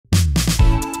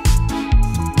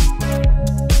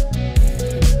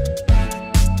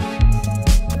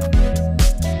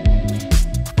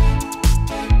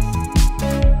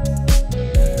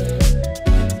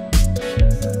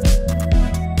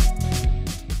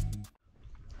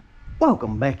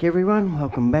Welcome back everyone,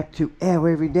 welcome back to our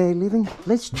everyday living.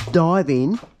 Let's dive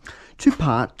in to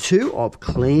part 2 of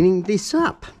cleaning this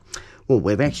up. Well,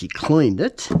 we've actually cleaned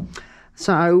it.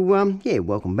 So yeah,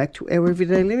 welcome back to our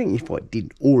everyday living. If I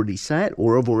didn't already say it,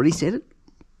 or I've already said it,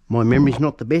 my memory's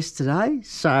not the best today.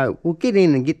 So we'll get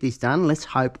in and get this done. Let's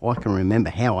hope I can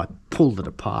remember how I pulled it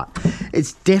apart.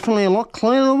 It's definitely a lot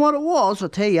cleaner than what it was, I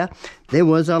tell you. There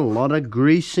was a lot of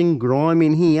grease and grime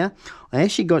in here. I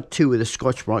actually got 2 with a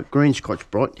Scotch-Brite, green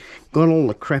Scotch-Brite. Got all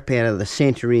the crap out of the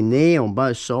centre in there on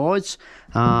both sides.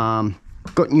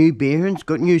 Got new bearings,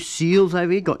 got new seals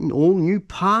over here, got all new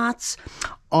parts.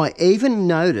 I even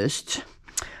noticed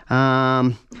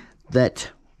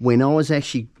that when I was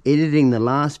actually editing the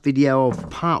last video of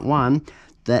part 1,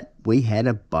 that we had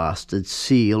a busted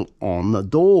seal on the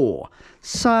door.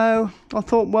 So I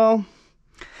thought, well,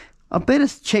 I better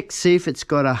check, see if it's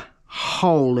got a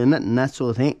hole in it and that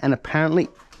sort of thing. And apparently,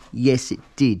 yes, it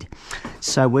did.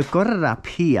 So we've got it up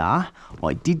here.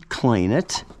 I did clean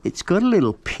it. It's got a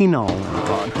little pinhole in it.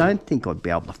 I don't think I'd be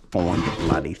able to find the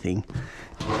bloody thing.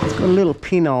 It's got a little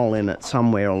pinhole in it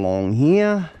somewhere along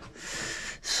here.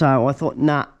 So I thought,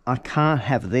 nah, I can't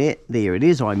have that. There it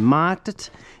is. I marked it.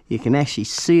 You can actually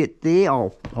see it there.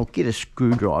 I'll get a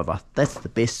screwdriver. That's the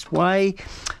best way.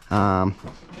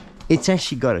 It's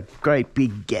actually got a great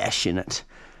big gash in it.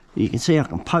 You can see I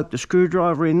can poke the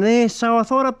screwdriver in there. So I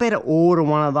thought I'd better order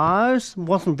one of those. It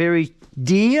wasn't very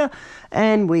dear.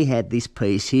 And we had this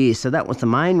piece here. So that was the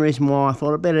main reason why I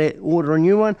thought I'd better order a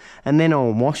new one. And then I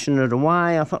was washing it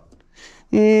away. I thought,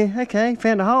 yeah, okay,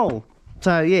 found a hole.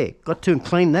 So yeah, got to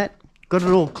clean that. Got it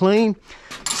all clean.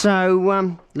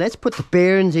 So let's put the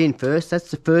bearings in first.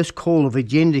 That's the first call of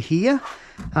agenda here.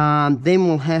 Then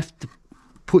we'll have to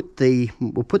put the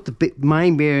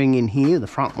main bearing in here, the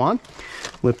front one.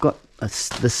 We've got the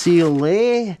seal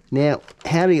there. Now,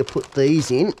 how do you put these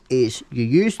in? Is you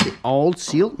use the old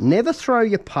seal. Never throw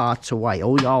your parts away,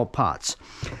 all your old parts,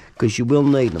 because you will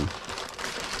need them.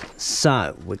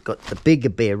 So we've got the bigger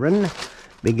bearing,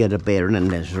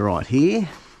 and that's right here.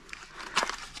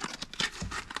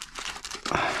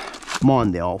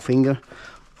 Mind the old finger.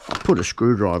 I put a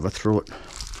screwdriver through it.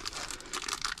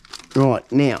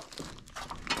 Right, now,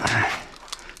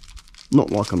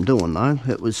 not like I'm doing though,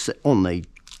 it was on the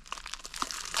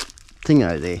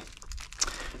thingo there.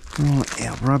 Right,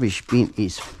 our rubbish bin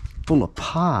is full of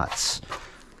parts.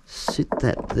 Sit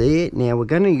that there. Now we're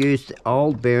going to use the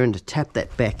old bearing to tap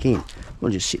that back in.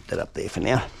 We'll just sit that up there for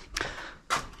now.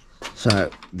 So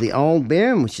the old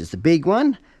bearing, which is the big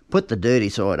one, put the dirty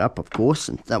side up, of course,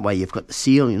 and that way you've got the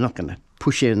seal. You're not going to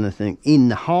push anything in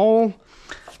the hole.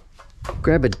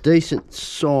 Grab a decent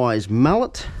size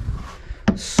mallet,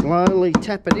 slowly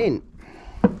tap it in.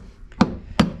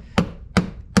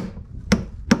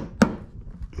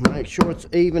 Make sure it's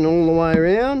even all the way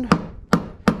around.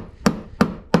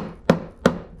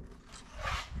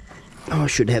 Oh, I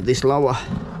should have this lower.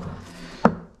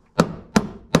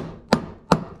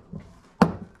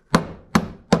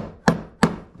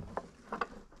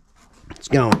 It's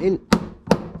going in.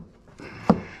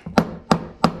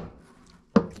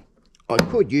 I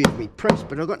could use my press,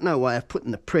 but I've got no way of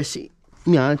putting the press in,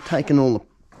 you know, taking all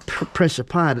the press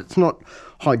apart. It's not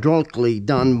hydraulically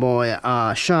done by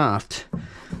a shaft,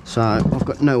 so I've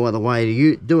got no other way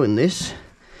to doing this.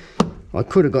 I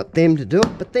could have got them to do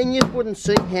it, but then you wouldn't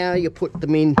see how you put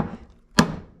them in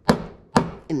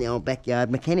the old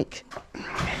backyard mechanic.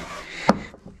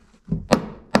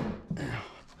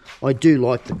 I do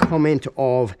like the comment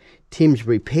of Tim's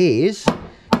Repairs.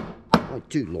 I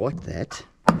do like that.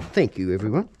 Thank you,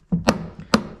 everyone.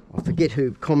 I forget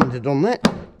who commented on that.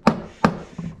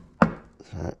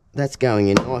 So that's going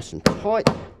in nice and tight.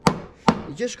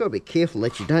 You just got to be careful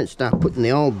that you don't start putting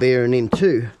the old bearing in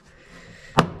too.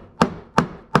 I'll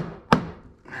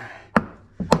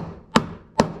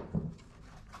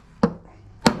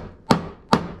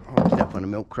get up on a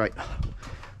milk crate.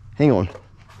 Hang on,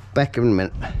 back in a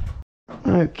minute.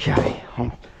 Okay,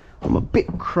 I'm a bit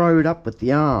crowed up with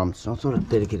the arms, so I thought I'd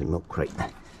better get a milk crate.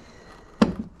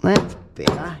 That's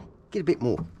better. Get a bit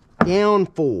more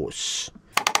downforce.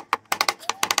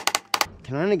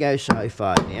 Can only go so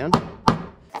far down.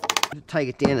 Take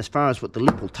it down as far as what the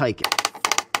lip will take it.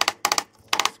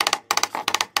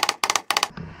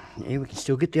 Yeah, we can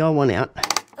still get the old one out.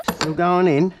 Still going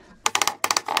in.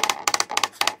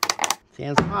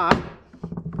 Sounds hard.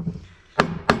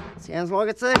 Sounds like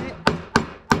it's there.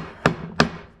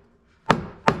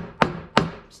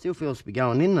 Still feels to be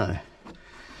going in though.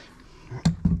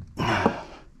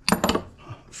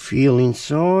 Feel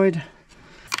inside.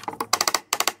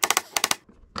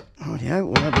 Rightio,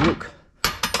 we'll have a look.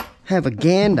 Have a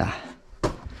gander.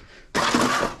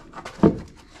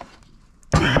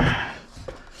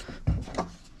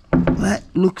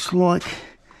 looks like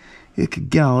it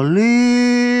could go a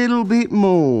little bit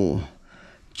more,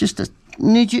 just a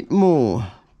nidget more.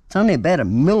 It's only about a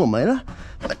millimetre,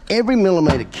 but every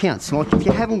millimetre counts. Like if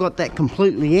you haven't got that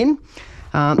completely in,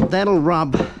 that'll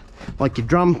rub, like your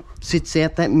drum sits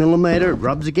out that millimetre, it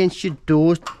rubs against your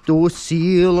door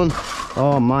seal, and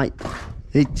oh mate,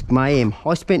 it's mayhem.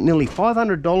 I spent nearly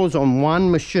 $500 on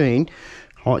one machine.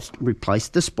 I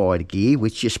replaced the spider gear,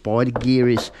 which your spider gear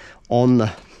is on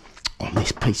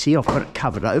this piece here. I've got it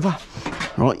covered over.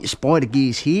 Right, your spider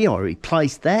gear's here. I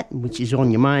replaced that, which is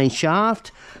on your main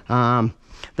shaft. That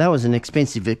was an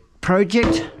expensive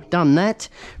project. Done that.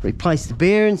 Replaced the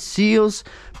bearings, seals,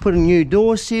 put a new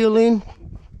door seal in.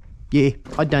 Yeah,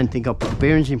 I don't think I put the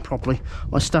bearings in properly.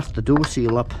 I stuffed the door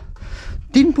seal up.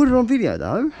 Didn't put it on video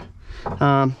though.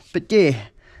 But yeah,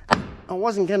 I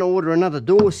wasn't going to order another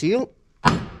door seal.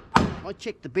 I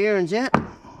checked the bearings out.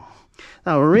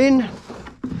 They were in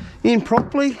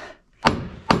properly.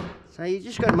 So you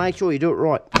just got to make sure you do it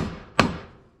right.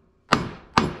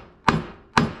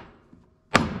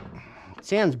 It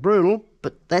sounds brutal,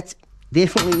 but that's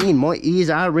definitely in. My ears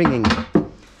are ringing.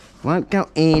 Won't go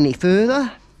any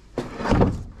further.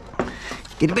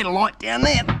 Get a bit of light down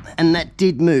there, and that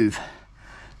did move.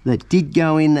 That did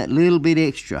go in that little bit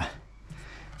extra.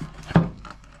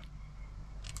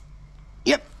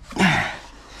 Yep.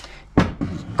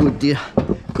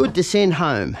 Good to send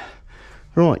home.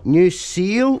 Right, new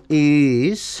seal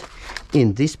is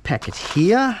in this packet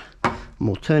here. And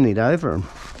we'll turn it over, and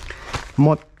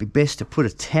might be best to put a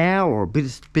towel or a bit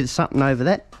of something over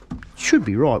that. Should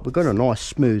be right. We've got a nice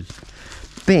smooth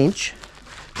bench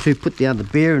to put the other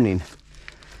bearing in.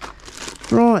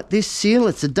 Right, this seal,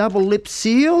 it's a double lip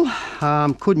seal.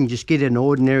 Couldn't just get an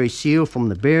ordinary seal from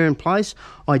the bearing place.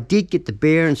 I did get the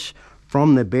bearings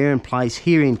from the bearing place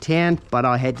here in town, but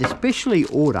I had to specially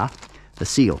order the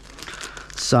seal.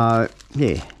 So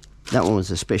yeah, that one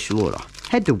was a special order.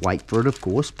 Had to wait for it, of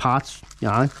course. Parts, you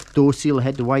know, door seal I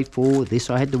had to wait for. This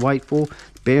I had to wait for.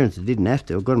 Bearings I didn't have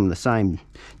to. I got them the same,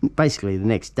 basically the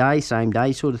next day, same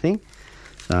day sort of thing.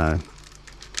 So,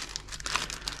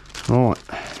 right.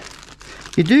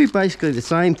 You do basically the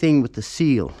same thing with the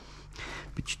seal,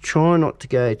 but you try not to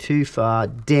go too far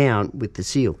down with the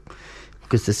seal,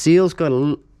 because the seal's got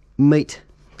to meet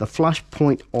the flush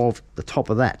point of the top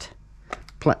of that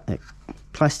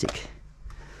plastic.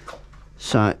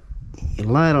 So you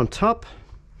lay it on top.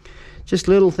 Just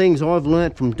little things I've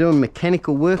learnt from doing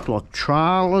mechanical work, like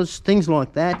trailers, things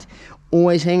like that.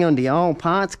 Always hang on to your old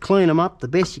parts, clean them up the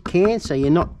best you can so you're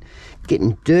not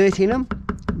getting dirt in them,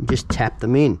 and just tap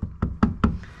them in.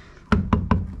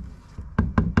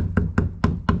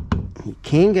 You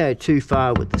can go too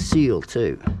far with the seal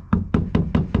too,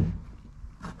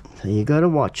 so you got to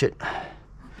watch it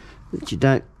that you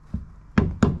don't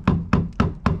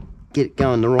get it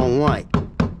going the wrong way.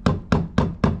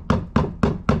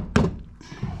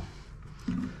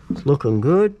 It's looking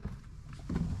good.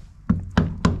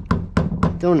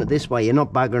 Doing it this way, you're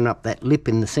not buggering up that lip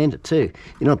in the centre too.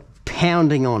 You're not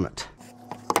pounding on it.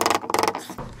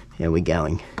 How we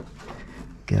going?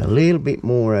 Go a little bit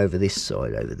more over this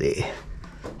side over there,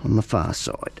 on the far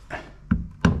side.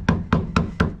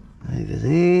 Over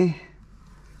there.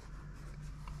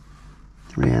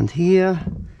 Around here.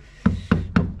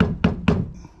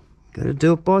 Got to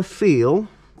do it by feel.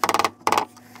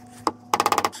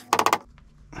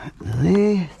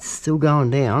 There, it's still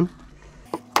going down.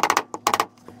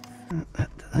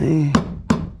 There.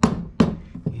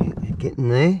 Yeah, we're getting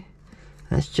there.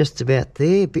 That's just about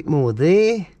there, a bit more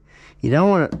there. You don't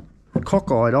want it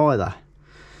cockeyed either.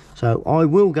 So I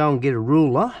will go and get a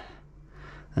ruler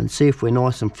and see if we're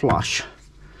nice and flush.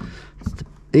 It's the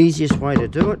easiest way to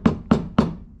do it.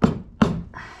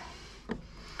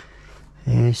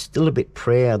 Yeah, still a bit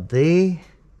proud there.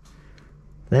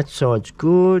 That side's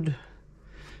good.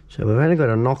 So we've only got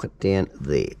to knock it down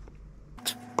there.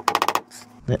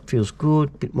 That feels good.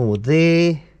 A bit more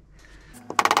there.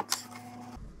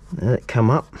 Let it come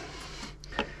up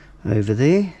over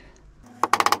there.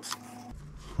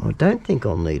 I don't think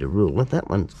I'll need a ruler. That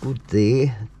one's good there.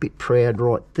 A bit proud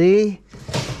right there.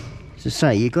 As I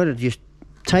say, you've got to just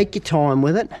take your time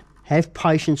with it. Have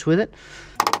patience with it.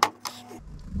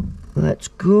 That's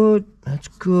good. That's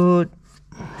good.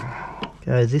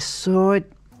 Go this side.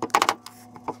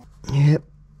 Yep.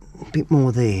 A bit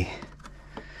more there.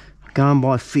 Going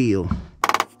by feel.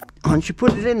 Once you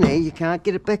put it in there, you can't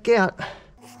get it back out.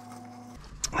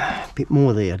 A bit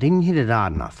more there. I didn't hit it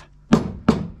hard enough.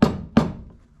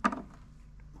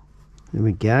 There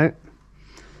we go.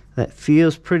 That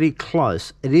feels pretty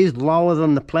close. It is lower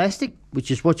than the plastic,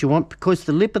 which is what you want, because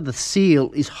the lip of the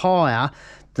seal is higher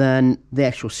than the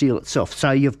actual seal itself.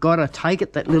 So you've got to take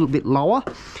it that little bit lower,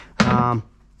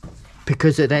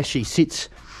 because it actually sits.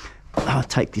 I'll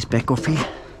take this back off here.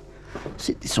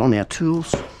 Sit this on our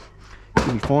tools.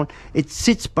 It'll be fine. It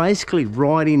sits basically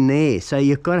right in there, so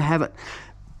you've got to have it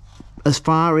as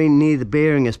far in near the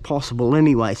bearing as possible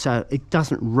anyway, so it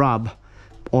doesn't rub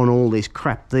on all this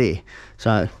crap there.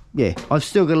 So yeah, I've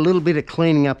still got a little bit of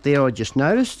cleaning up there, I just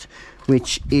noticed,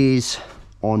 which is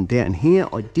on down here.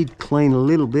 I did clean a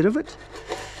little bit of it.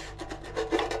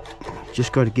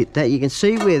 Just got to get that. You can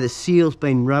see where the seal's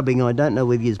been rubbing. I don't know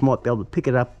whether you might be able to pick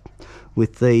it up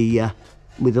with the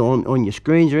on your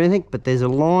screens or anything, but there's a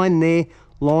line there,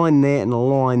 and a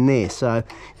line there. So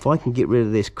if I can get rid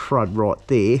of this crud right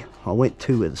there, I went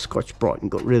to with the Scotch-Brite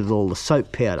and got rid of all the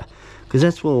soap powder, because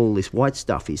that's what all this white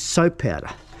stuff is, soap powder.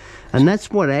 And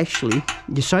that's what actually,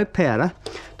 your soap powder,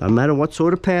 don't matter what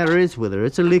sort of powder it is, whether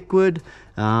it's a liquid,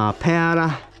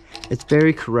 powder, it's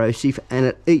very corrosive and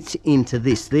it eats into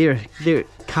this. They're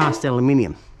cast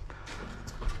aluminium.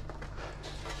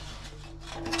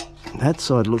 That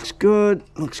side looks good,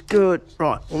 looks good.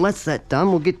 Right, well that's that done.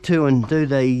 We'll get to and do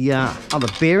the other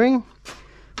bearing,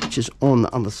 which is on the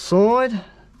other side.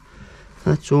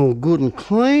 That's all good and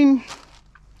clean.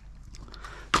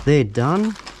 They're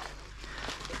done.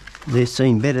 They've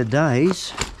seen better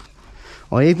days.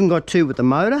 I even got to with the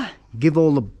motor, give it a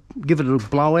little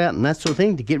blowout and that sort of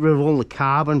thing to get rid of all the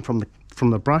carbon from the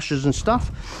brushes and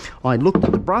stuff. I looked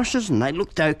at the brushes and they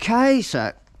looked okay,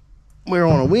 so we're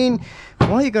on a win.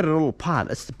 While you got it all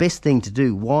apart, it's the best thing to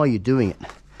do while you're doing it.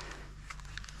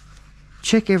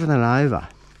 Check everything over.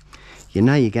 You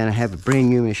know you're going to have a brand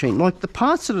new machine. Like the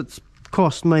parts that it's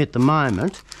cost me at the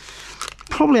moment,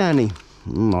 probably only,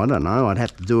 I don't know, I'd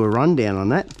have to do a rundown on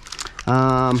that.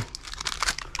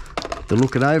 To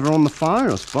look it over on the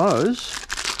phone, I suppose.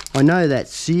 I know that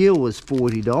seal was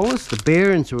 $40. The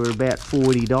bearings were about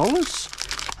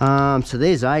 $40. So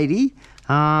there's 80.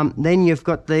 Then you've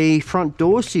got the front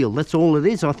door seal. That's all it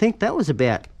is. I think that was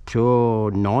about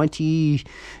 $95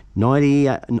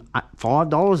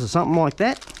 or something like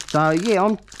that. So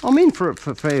yeah, I'm in for it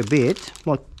for a fair bit.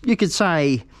 Like you could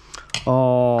say,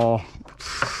 nearly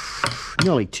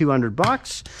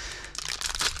 $200.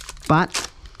 But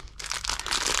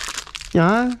you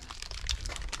know,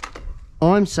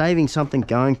 I'm saving something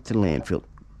going to landfill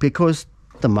because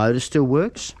the motor still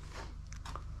works.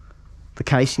 The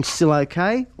casing's still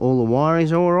okay, all the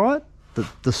wiring's all right,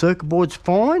 the circuit board's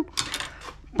fine,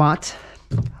 but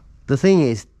the thing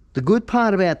is, the good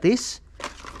part about this,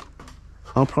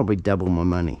 I'll probably double my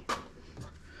money.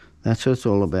 That's what it's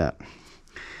all about.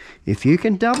 If you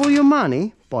can double your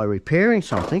money by repairing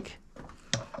something,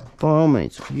 by all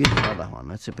means, use the other one.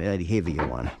 That's about a heavier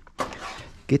one.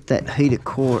 Get that heater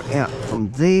core out from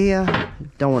there.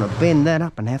 Don't want to bend that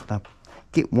up and have to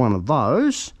get one of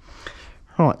those.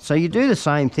 Right, so you do the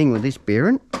same thing with this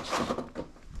bearing.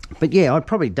 But yeah, I'd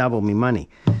probably double my money.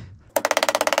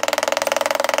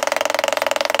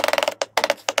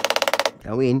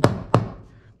 Go in.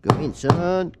 Go in,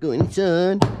 son. Go in,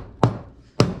 son.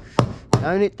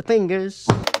 Don't hit the fingers.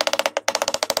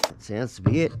 That sounds to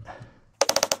be it.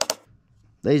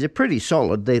 These are pretty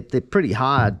solid. They're pretty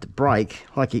hard to break.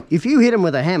 Like if you hit them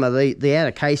with a hammer, the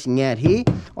outer casing out here,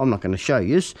 I'm not going to show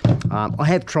you. I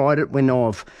have tried it when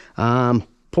I've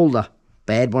pulled a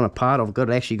bad one apart. I've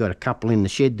actually got a couple in the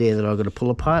shed there that I've got to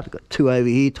pull apart. I've got two over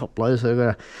here, top loaders, that I've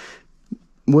got to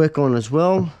work on as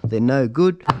well. They're no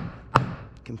good.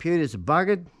 Computers are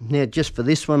buggered. Now just for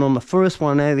this one on the first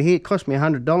one over here, it cost me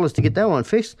 $100 to get that one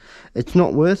fixed. It's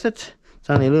not worth it. It's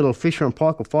only a little Fisher &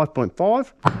 Paykel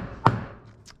 5.5.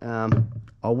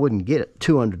 I wouldn't get it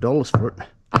 $200 for it.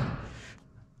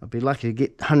 I'd be lucky to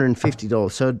get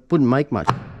 $150, so it wouldn't make much.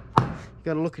 You've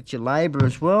got to look at your labour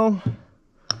as well.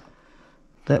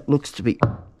 That looks to be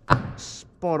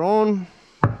spot on.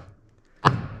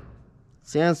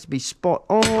 Sounds to be spot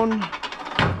on.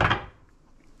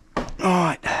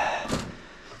 Right.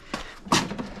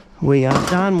 We are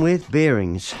done with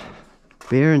bearings.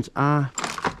 Bearings are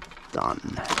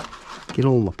done. Get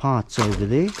all the parts over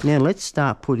there. Now let's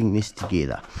start putting this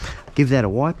together. Give that a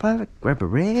wipe over. Grab a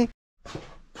rag.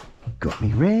 Got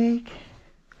me rag.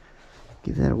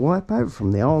 Give that a wipe over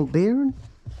from the old bearing.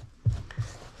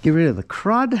 Get rid of the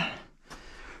crud.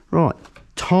 Right,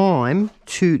 time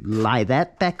to lay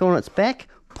that back on its back.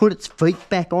 Put its feet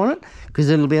back on it, because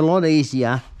it'll be a lot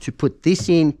easier to put this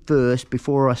in first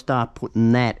before I start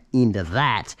putting that into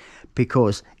that,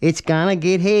 because it's gonna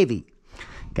get heavy.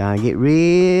 Gonna get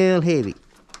real heavy.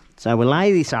 So we'll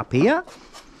lay this up here.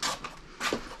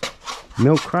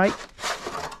 Milk crate.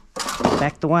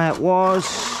 Back the way it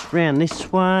was. Round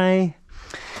this way.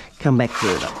 Come back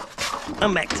further.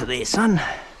 Come back to there, son.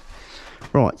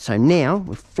 Right, so now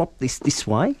we flop this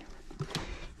way.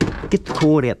 Get the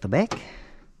cord out the back.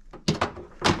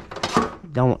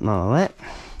 Don't want none of that.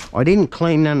 I didn't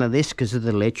clean none of this because of the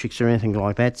electrics or anything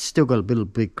like that. It's still got a little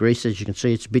bit of grease, as you can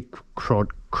see. It's a bit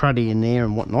cruddy in there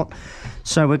and whatnot.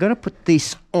 So we're going to put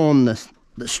this on the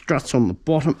struts on the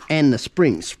bottom and the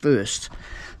springs first.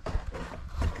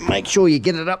 Make sure you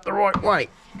get it up the right way.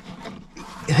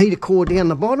 Heater cord down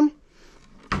the bottom.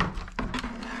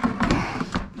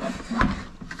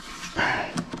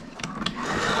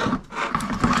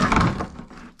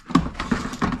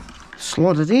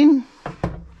 Slot it in.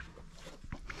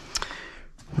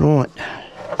 Right,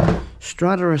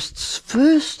 strutterists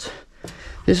first.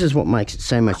 This is what makes it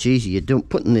so much easier, doing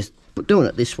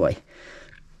it this way.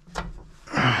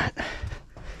 Right.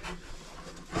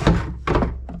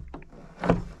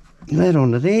 That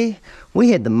onto there.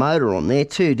 We had the motor on there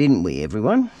too, didn't we,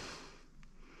 everyone?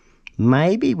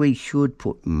 Maybe we should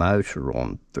put motor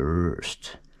on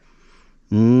first.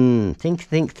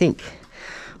 Think.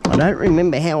 I don't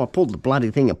remember how I pulled the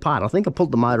bloody thing apart. I think I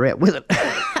pulled the motor out with it.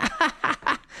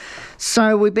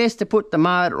 So we best to put the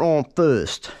motor on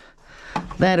first.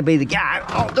 That'll be the go.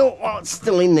 I'll do it while it's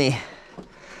still in there.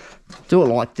 Do it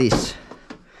like this.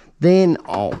 Then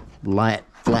I'll lay it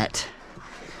flat.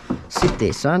 Sit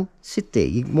there, son. Sit there.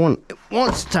 It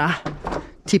wants to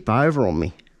tip over on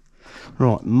me.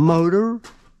 Right, motor.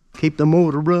 Keep the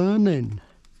motor running.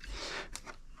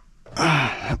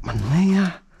 That one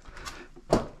there.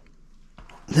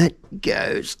 That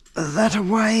goes that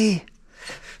away.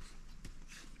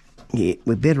 Yeah,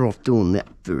 we're better off doing that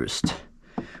first,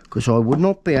 because I would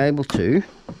not be able to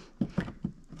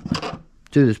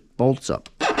do this bolts up.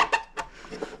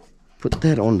 Put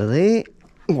that onto there,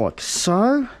 like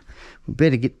so. We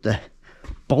better get the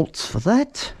bolts for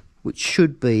that, which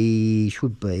should be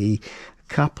a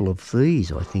couple of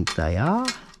these, I think they are.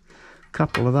 A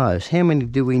couple of those. How many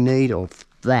do we need of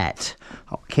that?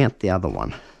 I'll count the other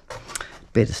one.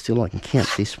 Better still, I can count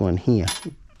this one here.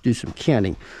 Do some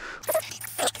counting.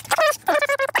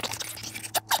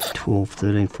 12,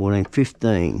 13, 14,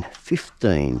 15.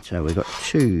 15. So we've got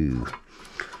 2,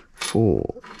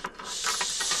 4,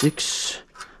 6,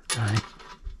 8,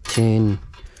 10,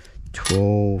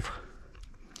 12,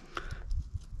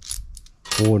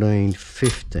 14,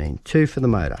 15. 2 for the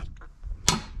motor.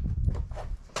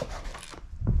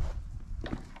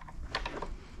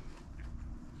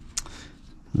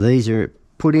 These are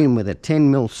put in with a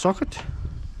 10mm socket,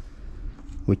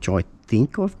 which I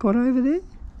think I've got over there.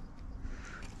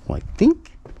 I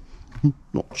think.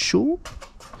 Not sure.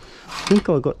 I think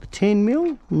I got the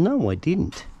 10mm. No, I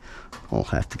didn't. I'll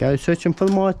have to go searching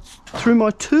for through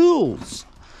my tools.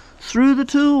 Through the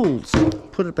tools.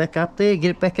 Put it back up there,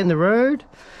 get it back in the road.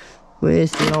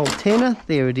 Where's the old tenner?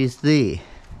 There it is there.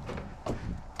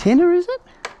 Tenner, is it?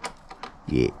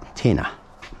 Yeah, tenner.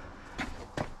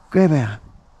 Grab our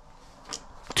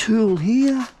tool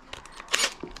here.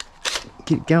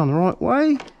 Get it going the right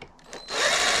way.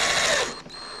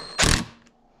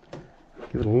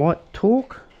 Give it a light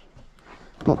torque,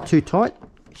 not too tight,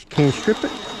 you can strip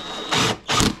it.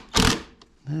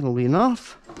 That'll be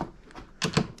enough.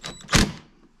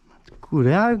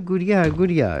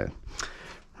 Good-o.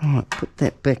 Right, put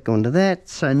that back onto that.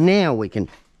 So now we can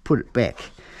put it back.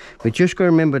 We just got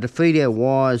to remember to feed our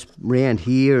wires around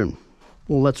here and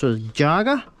all that sort of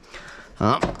jargon.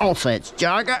 I'll say it's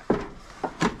jargon.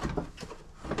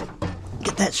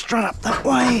 Get that strut up that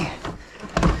way.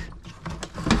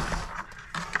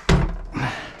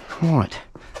 Right,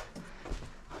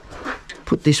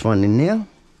 put this one in now.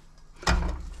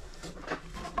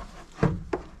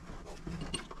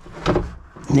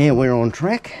 Now we're on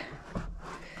track.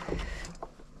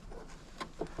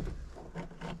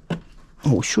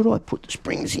 Or should I put the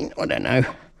springs in? I don't know.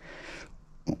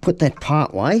 I'll put that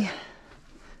part way.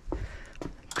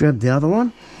 Grab the other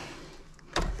one.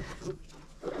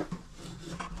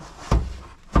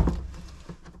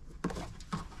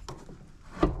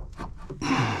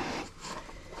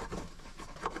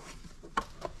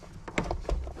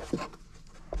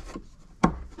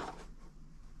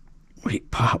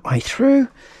 Part way through,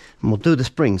 and we'll do the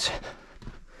springs.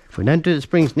 If we don't do the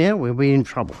springs now, we'll be in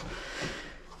trouble,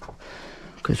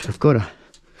 because we've got to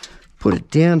put it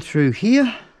down through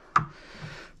here,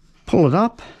 pull it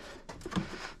up,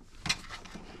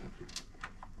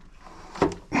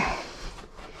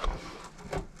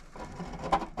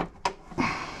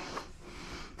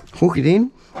 hook it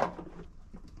in,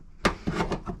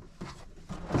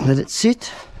 let it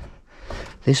sit.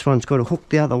 This one's got to hook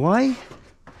the other way.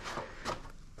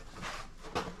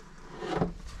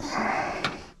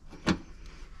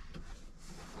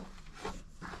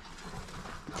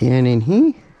 down in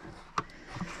here.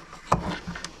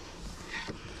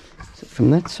 Is it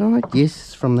from that side?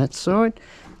 Yes, from that side.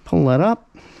 Pull that up.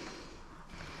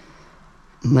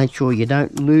 Make sure you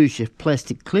don't lose your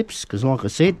plastic clips, because like I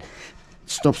said, it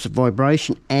stops the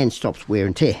vibration and stops wear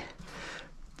and tear.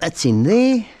 That's in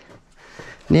there.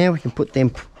 Now we can put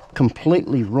them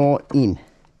completely right in.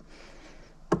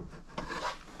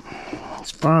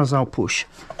 As far as I'll push.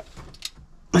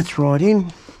 That's right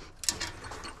in.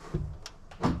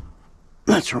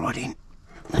 That's right in.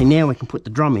 And now we can put the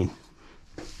drum in.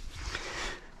 And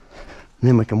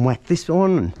then we can whack this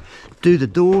on and do the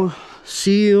door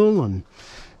seal, and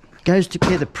it goes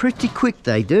together pretty quick,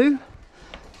 they do.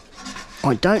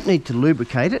 I don't need to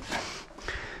lubricate it.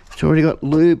 It's already got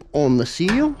lube on the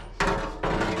seal.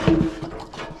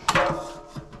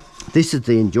 This is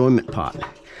the enjoyment part.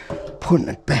 Putting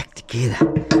it back together.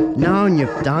 Knowing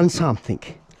you've done something.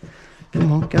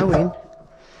 Come on, go in.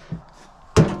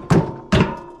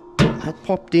 That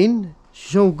popped in.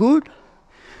 It's all good.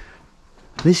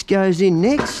 This goes in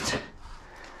next.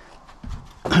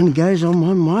 And goes on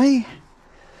one way.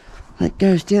 That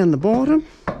goes down the bottom.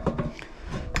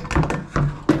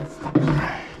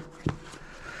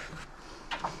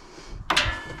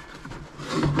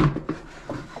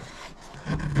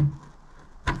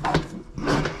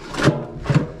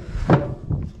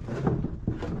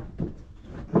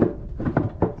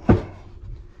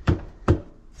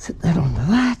 Set that onto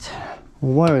that.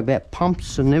 We'll worry about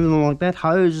pumps and everything like that,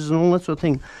 hoses and all that sort of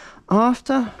thing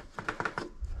after,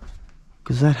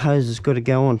 because that hose has got to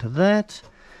go onto that.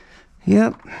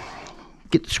 Yep.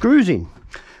 Get the screws in,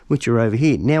 which are over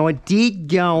here. Now I did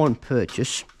go and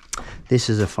purchase, this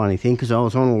is a funny thing because I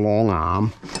was on a long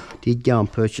arm, did go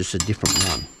and purchase a different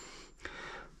one.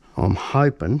 I'm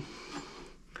hoping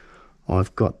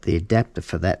I've got the adapter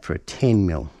for that for a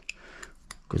 10mm,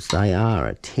 because they are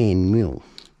a 10mm.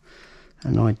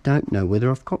 And I don't know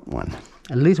whether I've got one,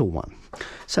 a little one.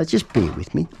 So just bear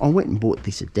with me. I went and bought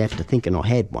this adapter thinking I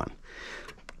had one.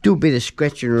 Do a bit of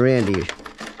scratching around here.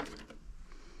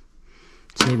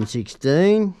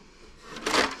 716.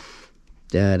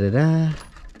 Da da da.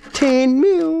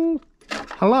 10mm.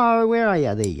 Hello, where are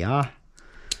you? There you are.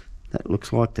 That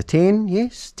looks like the 10,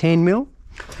 yes, 10mm.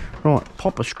 Right,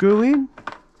 pop a screw in.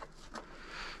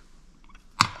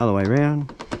 Other way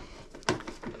around.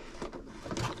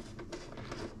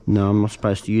 No, I'm not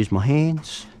supposed to use my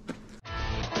hands.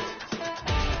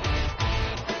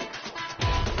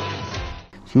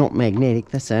 It's not magnetic,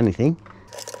 that's the only thing.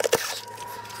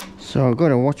 So I've got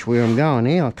to watch where I'm going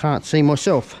here. I can't see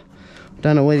myself.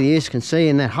 Don't know whether you guys can see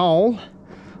in that hole.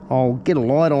 I'll get a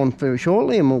light on very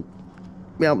shortly and we'll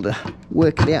be able to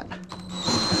work it out.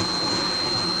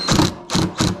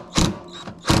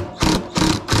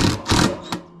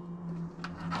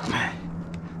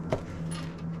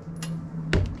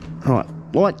 Right,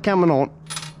 light coming on.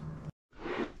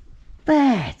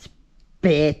 That's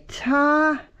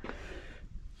better.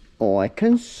 I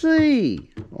can see.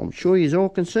 I'm sure you all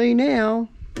can see now.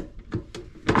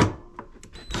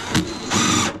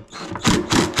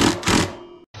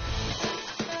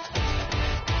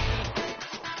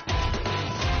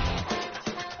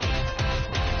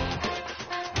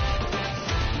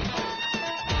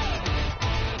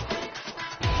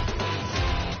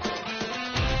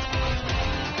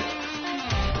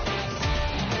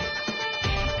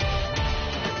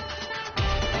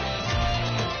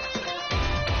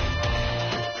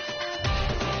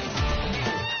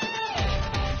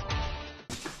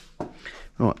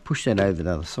 Right, push that over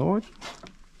the other side.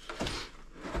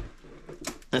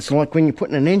 It's like when you're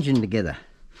putting an engine together.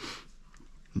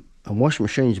 A washing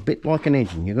machine's a bit like an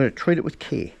engine. You've got to treat it with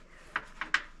care.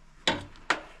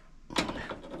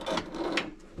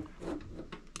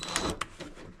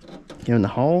 Go in the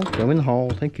hole, go in the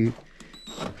hole, thank you.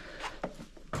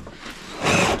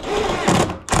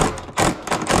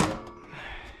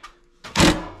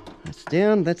 That's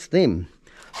down, that's them.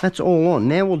 That's all on.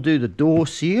 Now we'll do the door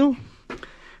seal.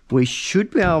 We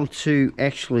should be able to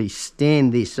actually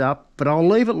stand this up, but I'll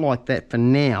leave it like that for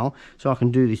now so I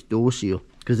can do this door seal,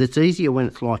 because it's easier when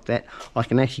it's like that. I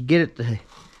can actually get it to...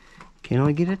 Can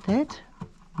I get it that?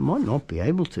 I might not be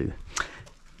able to.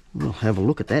 We'll have a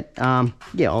look at that.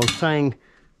 Yeah, I was saying,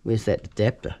 where's that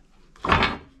adapter?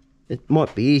 It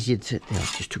might be easier to... Oh,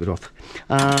 I just took it off.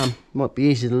 Might be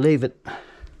easier to leave it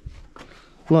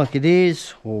like it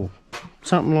is, or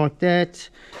something like that.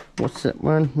 What's that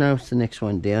one? No, it's the next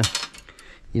one down.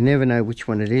 You never know which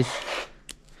one it is.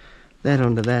 That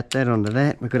onto that, that onto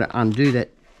that. We've got to undo that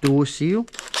door seal.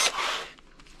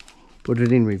 Put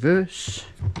it in reverse.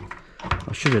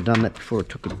 I should have done that before I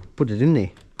put it in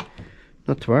there.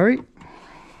 Not to worry.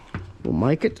 will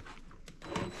make it.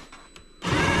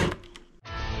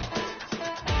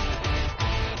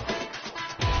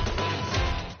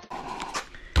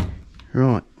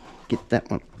 Right, get that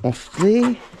one off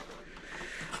there.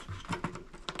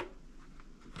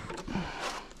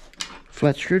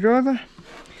 Flat screwdriver,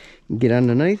 and get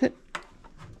underneath it.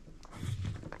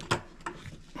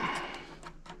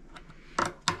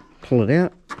 Pull it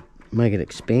out, make it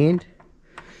expand,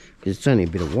 because it's only a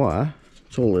bit of wire,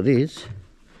 that's all it is.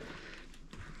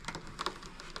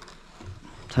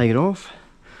 Take it off.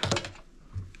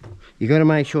 You got to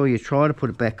make sure you try to put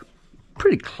it back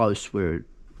pretty close where it,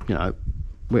 you know,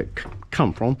 where it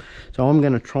come from. So I'm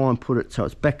going to try and put it so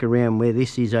it's back around where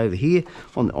this is over here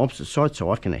on the opposite side,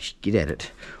 so I can actually get at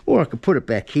it. Or I could put it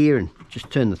back here and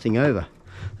just turn the thing over.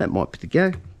 That might be the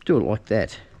go. Do it like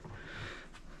that.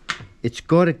 It's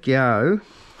got to go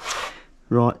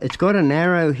right. It's got an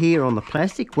arrow here on the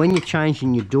plastic. When you're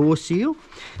changing your door seal,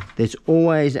 there's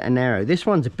always an arrow. This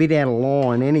one's a bit out of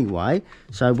line anyway,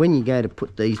 so when you go to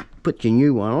put your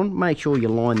new one on, make sure you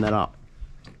line that up.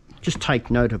 Just take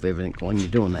note of everything when you're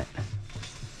doing that.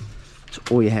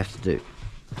 That's all you have to do.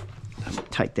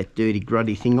 Take that dirty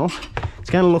gruddy thing off.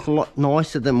 It's going to look a lot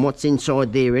nicer than what's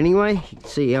inside there anyway. You can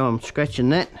see how I'm scratching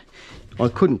that. I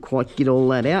couldn't quite get all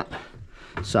that out,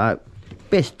 so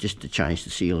best just to change the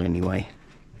seal anyway,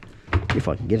 if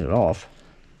I can get it off.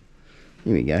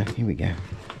 Here we go, here we go.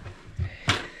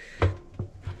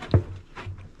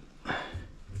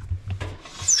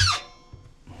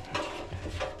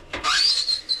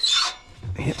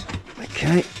 Yep,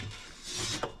 okay.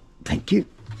 Thank you.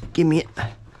 Give me it.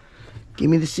 Give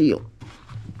me the seal.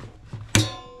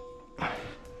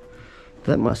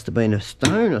 That must have been a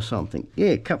stone or something. Yeah,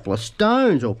 a couple of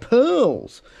stones or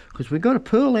pearls, because we got a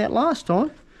pearl out last time.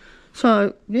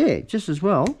 So, yeah, just as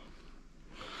well.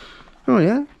 Oh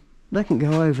yeah, that can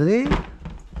go over there.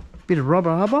 Bit of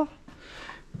rubber hubber.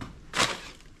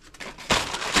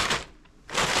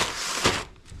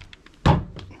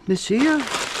 This here,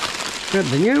 grab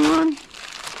the new one.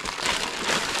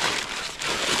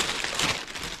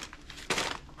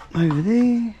 Over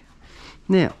there.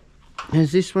 Now,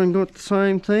 has this one got the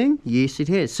same thing? Yes, it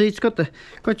has. See, it's got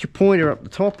your pointer up the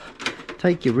top.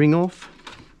 Take your ring off.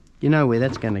 You know where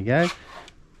that's going to go.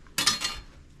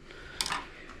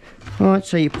 Alright,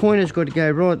 so your pointer's got to go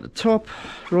right at the top,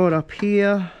 right up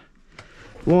here.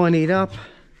 Line it up.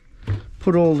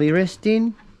 Put all the rest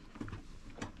in.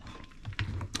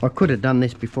 I could have done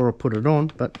this before I put it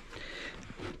on, but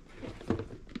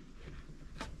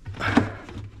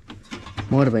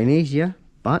might have been easier.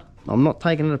 But I'm not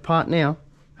taking it apart now.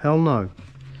 Hell no.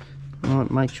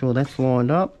 Alright, make sure that's lined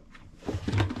up.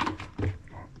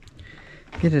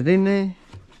 Get it in there.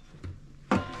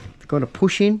 It's got a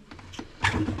push in.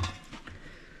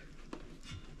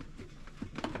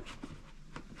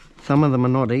 Some of them are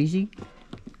not easy.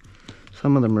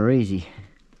 Some of them are easy.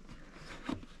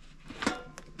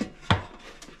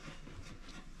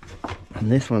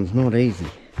 And this one's not easy.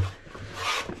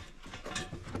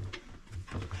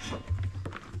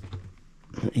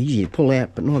 Easy to pull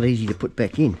out, but not easy to put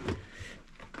back in.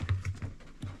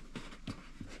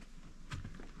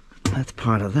 That's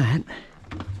part of that.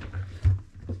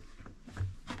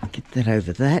 Get that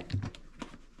over that.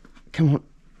 Come on,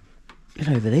 get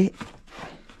over there.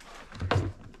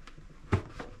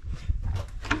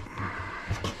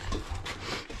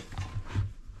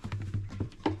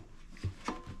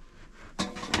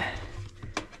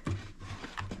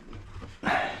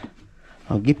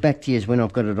 I'll get back to you when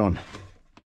I've got it on.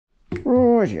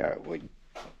 Rightio, we're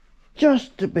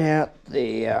just about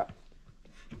there.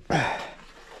 It's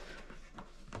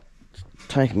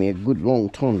taken me a good long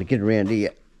time to get around here.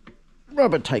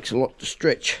 Rubber takes a lot to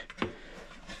stretch.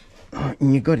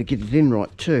 And you've got to get it in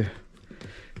right too.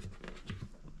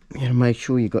 You got to make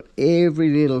sure you've got every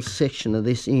little section of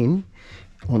this in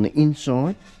on the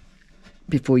inside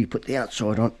before you put the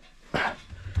outside on.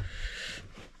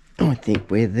 I think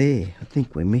we're there. I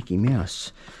think we're Mickey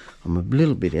Mouse. I'm a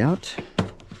little bit out.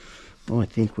 I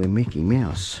think we're Mickey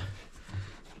Mouse.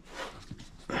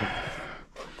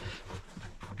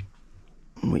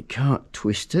 We can't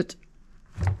twist it.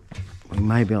 We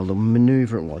may be able to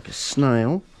manoeuvre it like a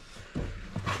snail.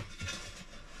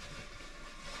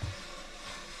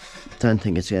 Don't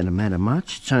think it's going to matter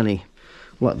much. It's only,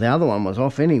 well, the other one was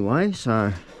off anyway,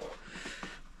 so.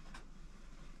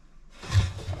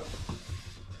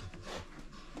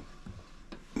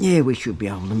 Yeah, we should be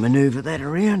able to manoeuvre that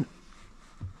around.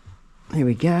 There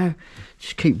we go.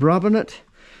 Just keep rubbing it.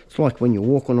 It's like when you're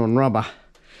walking on rubber.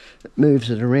 It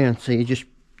moves it around, so you just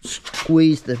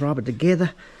squeeze the rubber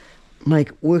together, make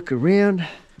it work around.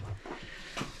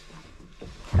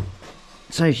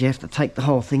 Saves you have to take the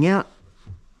whole thing out.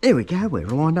 There we go, we're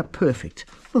lined up perfect.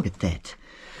 Look at that.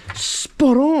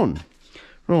 Spot on.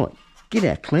 Right, get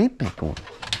our clamp back on.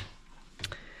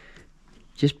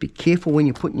 Just be careful when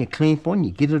you're putting your clamp on,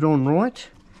 you get it on right.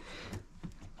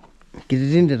 Get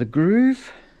it into the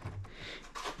groove.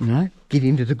 No, get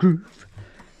into the groove.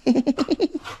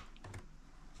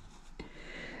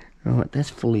 Right, that's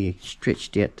fully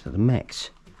stretched out to the max.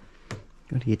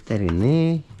 Got to get that in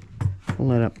there. Pull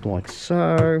that up like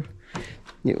so.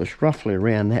 It was roughly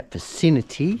around that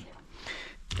vicinity.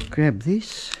 Grab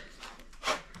this.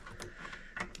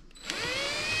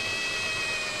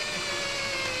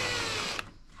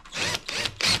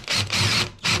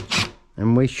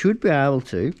 And we should be able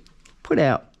to put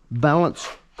our balanced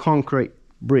concrete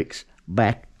bricks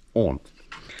back on.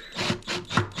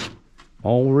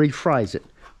 I'll rephrase it.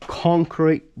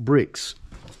 Concrete bricks.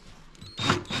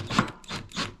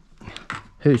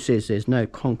 Who says there's no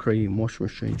concrete in washing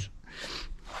machines?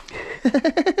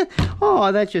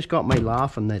 Oh, that just got me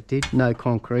laughing, that did. No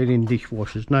concrete in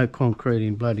dishwashers, no concrete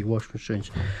in bloody washing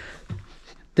machines.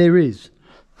 There is.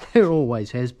 There always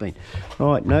has been.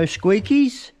 Right, no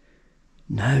squeakies.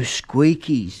 No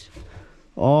squeakies.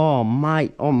 Oh,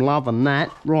 mate, I'm loving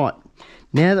that. Right,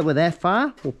 now that we're that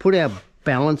far, we'll put our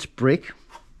balanced brick,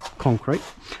 concrete.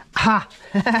 Ha!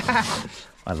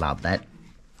 I love that.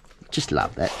 Just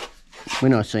love that.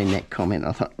 When I seen that comment,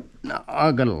 I thought, no,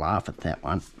 I've got to laugh at that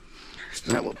one.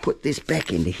 So we'll put this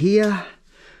back into here.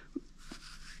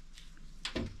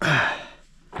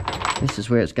 This is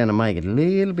where it's going to make it a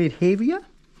little bit heavier.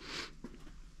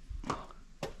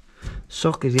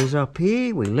 Socket is up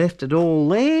here. We left it all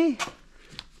there.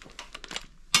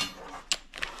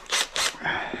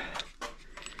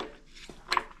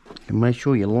 And make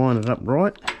sure you line it up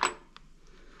right.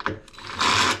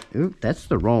 Ooh, that's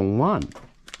the wrong one.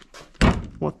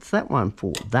 What's that one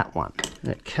for? That one.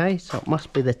 Okay, so it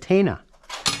must be the 10er.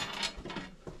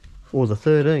 Or the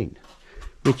 13.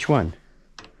 Which one?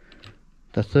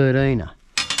 The 13er.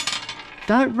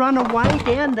 Don't run away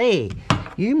down there,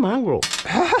 you mongrel.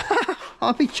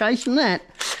 I'll be chasing that.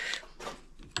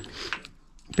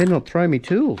 Better not throw me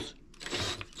tools.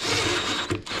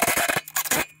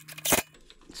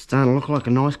 It's starting to look like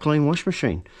a nice clean wash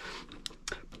machine.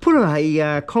 Put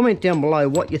a comment down below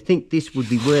what you think this would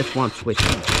be worth once we're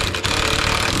done.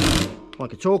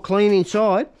 Like, it's all clean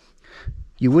inside.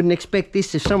 You wouldn't expect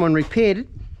this if someone repaired it.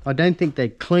 I don't think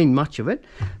they'd clean much of it.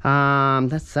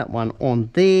 That's that one on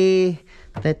there.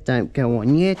 That don't go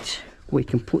on yet. We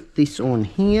can put this on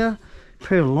here.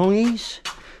 Pair of longies,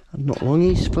 not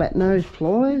longies, flat nose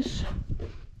pliers.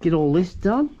 Get all this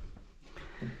done.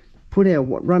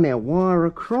 Run our wire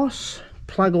across.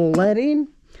 Plug all that in.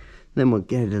 Then we'll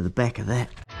go to the back of that.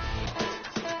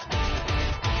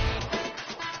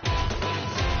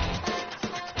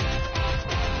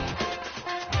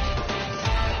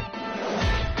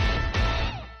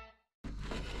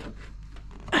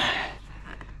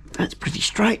 That's pretty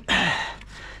straight.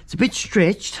 It's a bit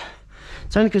stretched.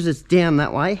 It's only because it's down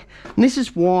that way. And this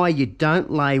is why you don't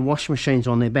lay washing machines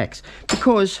on their backs.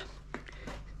 Because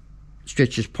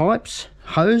stretches pipes,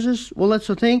 hoses, all that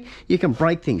sort of thing, you can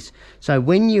break things. So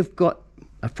when you've got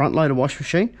a front loader washing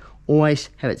machine, always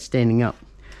have it standing up.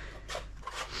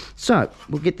 So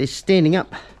we'll get this standing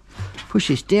up, push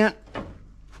this down,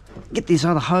 get this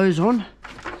other hose on,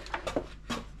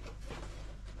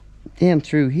 down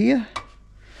through here.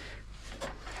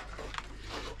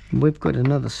 We've got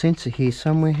another sensor here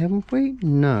somewhere, haven't we?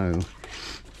 No.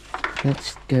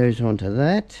 That goes onto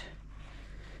that.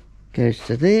 Goes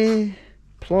to there.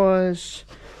 Pliers.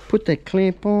 Put that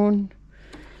clamp on.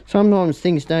 Sometimes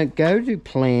things don't go to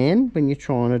plan when you're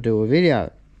trying to do a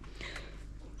video,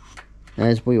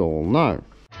 as we all know.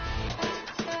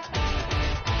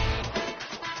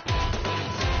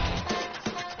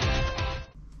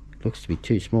 Looks to be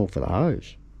too small for the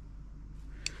hose.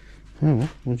 Oh well,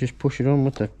 we'll just push it on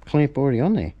with the clamp already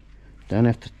on there. Don't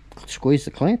have to squeeze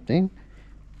the clamp then.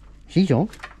 She's on.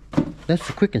 That's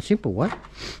the quick and simple way.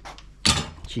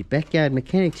 She's backyard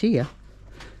mechanics here.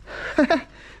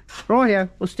 Rightio,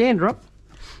 we'll stand her up.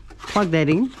 Plug that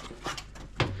in.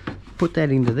 Put that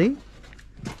into there.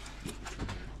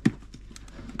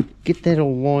 Get that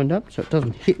all lined up so it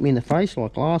doesn't hit me in the face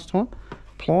like last time.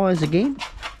 Pliers again.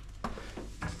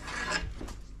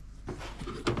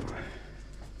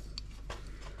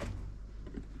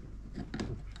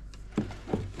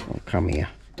 Come here.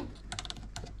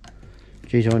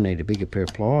 Geez, I need a bigger pair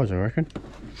of pliers, I reckon.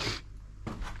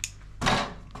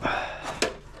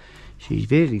 She's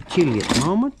very chilly at the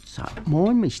moment, so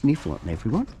mind me sniffling,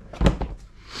 everyone.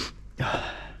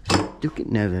 Still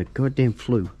getting over the goddamn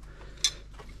flu.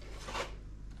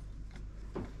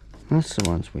 That's the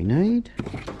ones we need.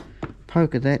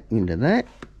 Poke of that into that.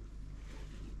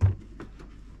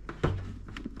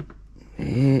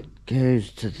 It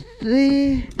goes to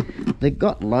there. They've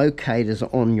got locators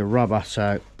on your rubber,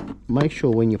 so make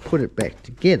sure when you put it back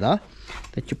together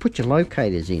that you put your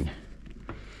locators in.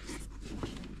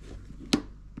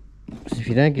 So if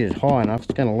you don't get it high enough,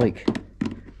 it's going to leak.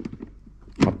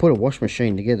 I put a wash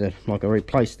machine together, like I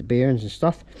replaced the bearings and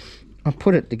stuff. I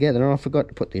put it together and I forgot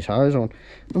to put this hose on.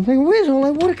 I'm thinking, where's all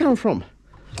that water coming from?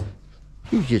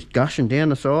 It was just gushing down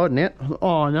the side and out.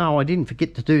 Oh no, I didn't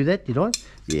forget to do that, did I?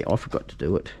 Yeah, I forgot to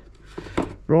do it.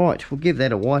 Right, we'll give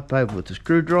that a wipe over with the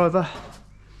screwdriver.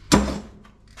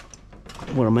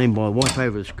 What I mean by wipe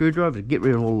over the screwdriver, to get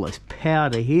rid of all this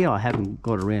powder here. I haven't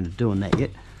got around to doing that yet.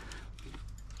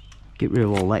 Get rid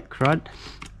of all that crud.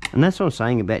 And that's what I'm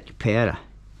saying about your powder.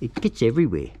 It gets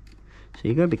everywhere. So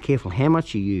you've got to be careful how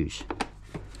much you use.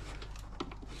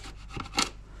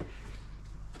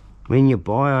 When you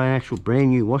buy an actual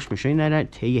brand new wash machine, they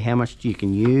don't tell you how much you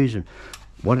can use and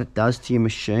what it does to your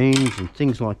machines and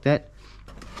things like that.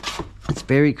 It's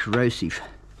very corrosive.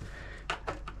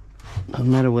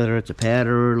 Doesn't matter whether it's a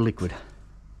powder or a liquid.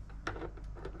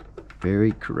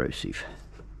 Very corrosive.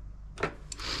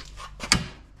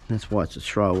 That's why it's a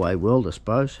throwaway world, I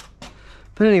suppose.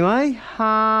 But anyway,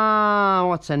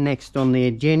 what's the next on the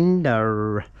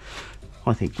agenda?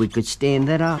 I think we could stand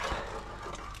that up.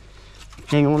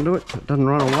 Hang on to it so it doesn't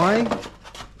run away.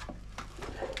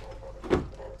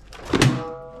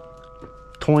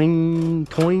 Toing,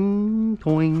 toing,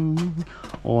 toing.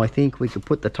 Oh, I think we could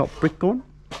put the top brick on.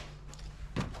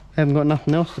 Haven't got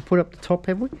nothing else to put up the top,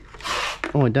 have we?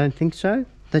 Oh, I don't think so.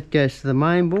 That goes to the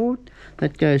main board.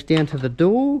 That goes down to the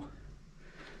door.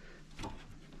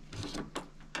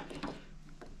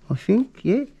 I think,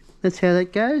 yeah, that's how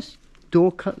that goes.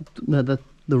 Door cut, the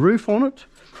roof on it.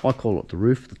 I call it the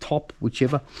roof, the top,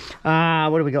 whichever.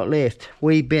 What do we got left?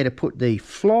 We better put the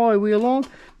flywheel on,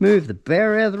 move the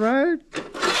barrow out of the road,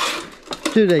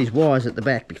 do these wires at the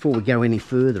back before we go any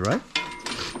further, eh?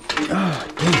 Oh,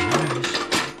 damn those.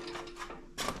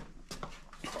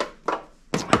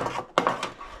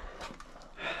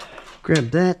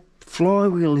 Grab that.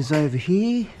 Flywheel is over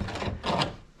here.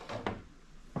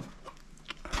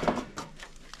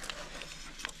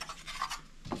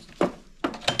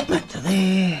 That to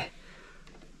there.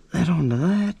 That onto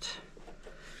that.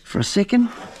 For a second,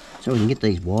 so we can get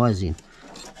these wires in.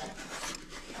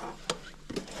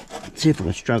 Let's see if I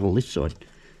can struggle this side.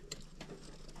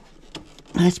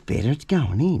 That's better, it's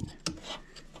going in.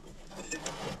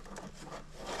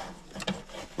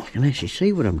 I can actually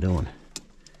see what I'm doing.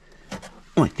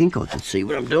 I think I can see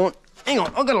what I'm doing. Hang on,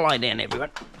 I've got to lie down, everyone.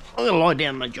 I've got to lie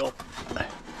down on my job.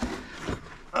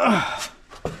 I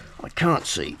can't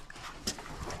see.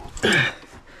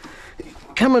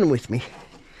 Coming with me.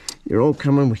 You're all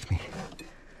coming with me.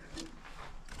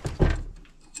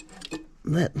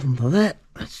 That onto that.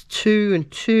 That's 2 and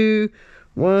 2.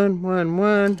 1, 1,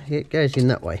 1. Yeah, it goes in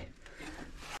that way.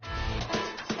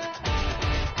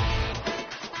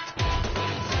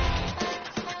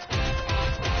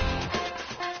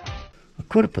 I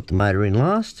could have put the motor in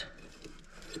last.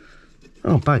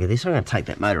 Oh, bugger this. I'm going to take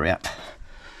that motor out.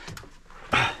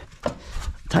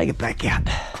 Take it back out.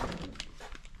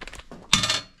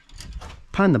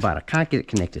 Pain in the butt. I can't get it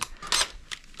connected.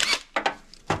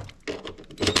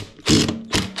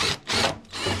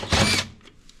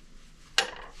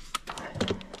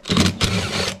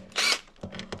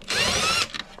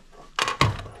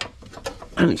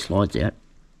 Only slides out.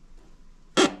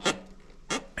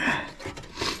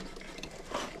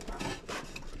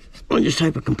 I just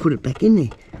hope I can put it back in there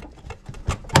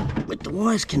with the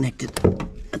wires connected.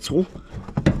 That's all.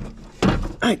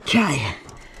 Okay.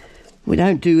 We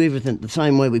don't do everything the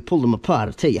same way we pull them apart,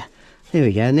 I tell you. There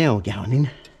we go. Now we're going in.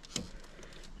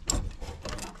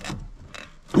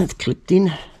 That's clipped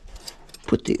in.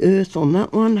 Put the earth on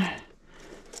that one.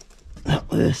 That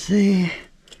earth there.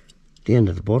 Down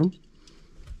to the bottom.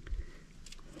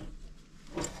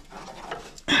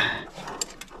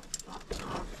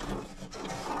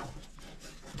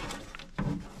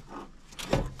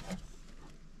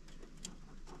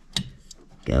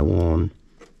 Go on.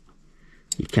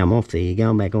 You come off there, you're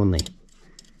going back on there.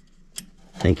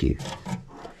 Thank you.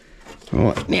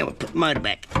 Alright, now we'll put the motor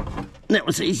back. That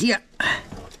was easier.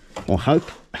 I hope.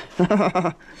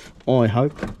 I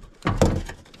hope.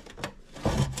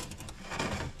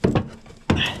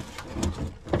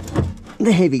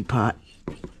 The heavy part.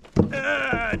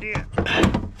 Oh dear.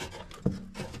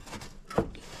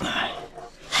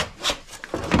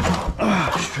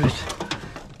 Oh, stress.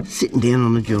 Sitting down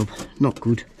on the job. Not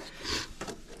good.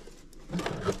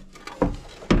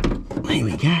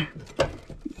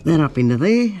 That up into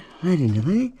there, that into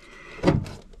there.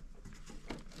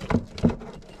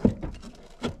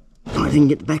 I didn't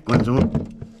get the back ones on.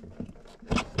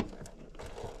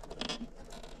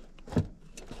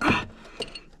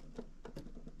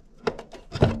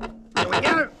 There we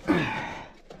go.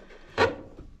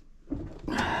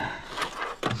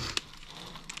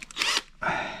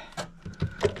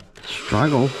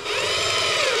 Struggle.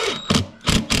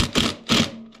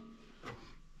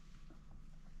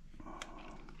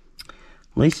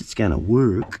 At least it's going to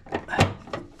work.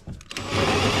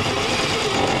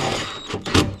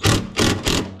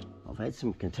 I've had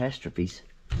some catastrophes.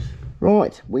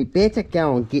 Right, we better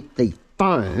go and get the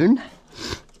phone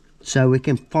so we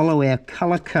can follow our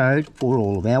colour code for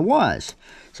all of our wires.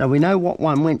 So we know what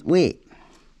one went where.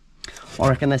 I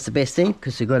reckon that's the best thing,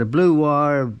 because you've got a blue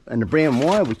wire and a brown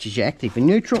wire, which is your active and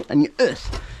neutral, and your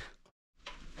earth.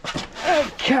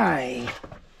 Okay.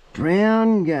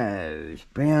 Brown goes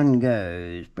on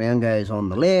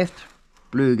the left,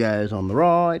 blue goes on the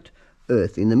right,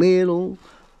 earth in the middle,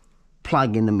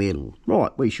 plug in the middle.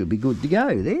 Right, we should be good to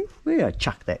go there. We are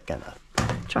chuck that out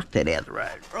of the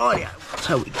road. Rightio,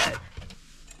 so we go.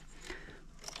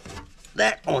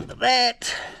 That onto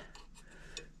that.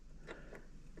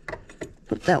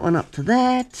 Put that one up to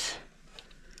that.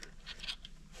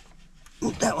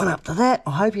 Put that one up to that.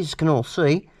 I hope you can all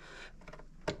see.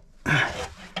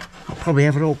 I'll probably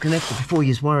have it all connected before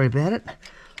you worry about it.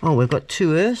 Oh, we've got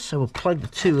two earths, so we'll plug the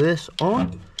two earths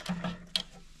on.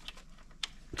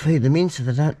 Feed them in so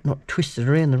they don't not twisted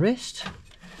around the rest.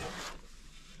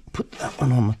 Put that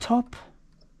one on the top.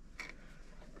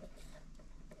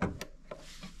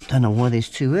 Don't know why there's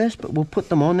two earths, but we'll put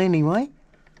them on anyway.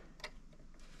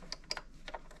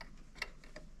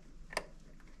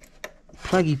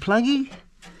 Pluggy pluggy.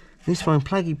 This one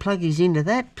pluggy pluggy's into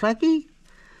that pluggy.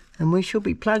 And we should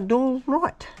be plugged all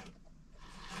right.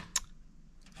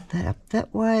 That up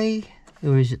that way,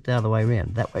 or is it the other way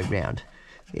round? That way round.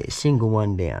 Yeah, single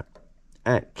one down.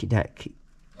 Okie dokie.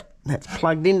 That's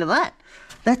plugged into that.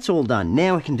 That's all done.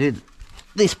 Now we can do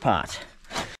this part.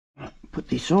 Put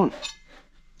this on.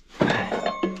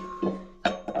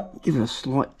 Give it a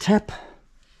slight tap.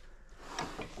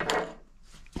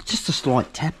 Just a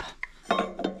slight tap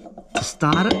to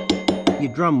start it.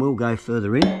 Your drum will go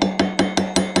further in.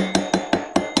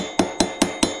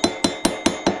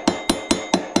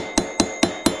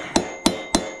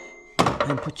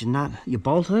 And put your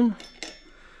bolt in,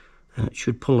 and it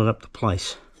should pull it up to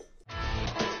place.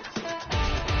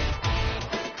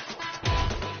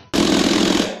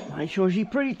 Make sure she's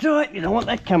pretty tight, you don't want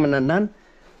that coming undone.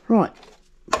 Right,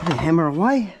 put the hammer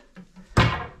away.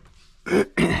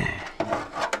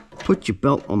 Put your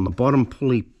belt on the bottom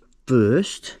pulley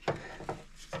first.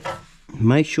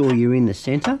 Make sure you're in the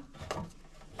centre.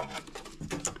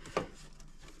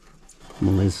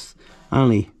 Well, there's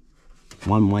only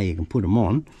one way you can put them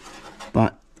on,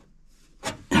 but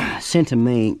centre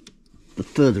meaning the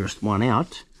furthest one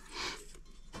out,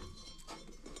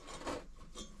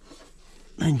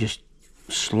 and just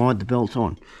slide the belt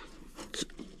on. It's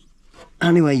the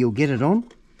only way you'll get it on.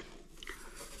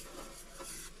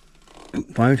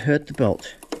 It won't hurt the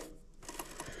belt.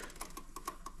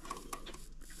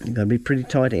 You've got to be pretty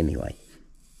tight anyway.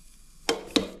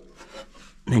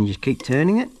 And just keep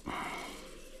turning it.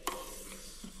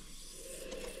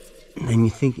 And then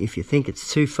if you think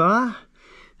it's too far,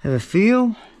 have a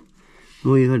feel.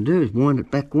 All you got to do is wind it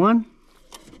back one.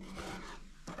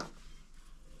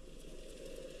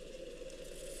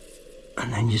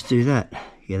 And then just do that.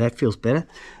 Yeah, that feels better.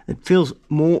 It feels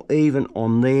more even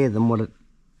on there than what it,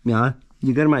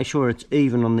 you've got to make sure it's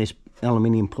even on this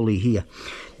aluminium pulley here.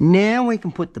 Now we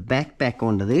can put the back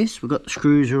onto this. We've got the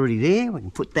screws already there. We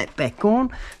can put that back on.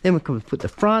 Then we can put the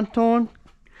front on.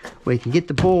 We can get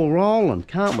the ball rolling,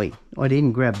 can't we? I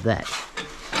didn't grab that.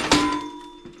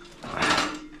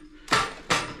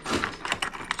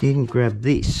 Didn't grab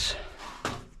this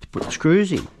to put the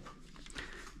screws in.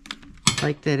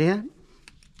 Take that out,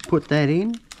 put that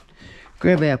in,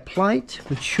 grab our plate,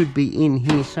 which should be in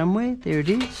here somewhere. There it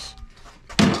is.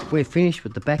 We're finished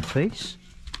with the back piece.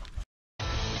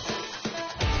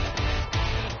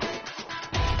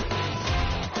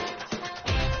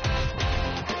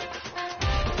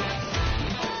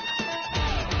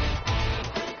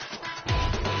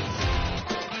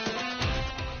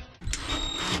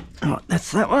 Right,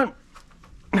 that's that one.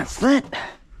 That's that.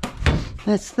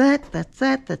 That's that. That's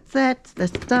that. That's that.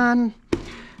 That's done.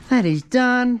 That is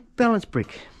done. Balance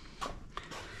brick.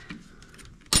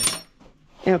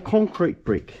 Our concrete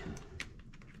brick.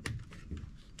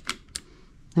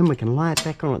 Then we can lay it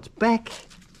back on its back.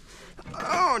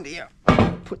 Oh dear.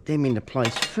 Put them into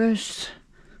place first.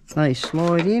 They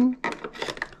slide in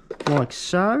like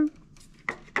so.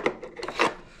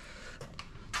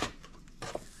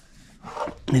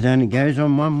 It only goes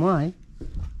on one way.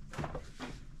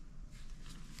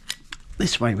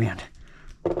 This way round.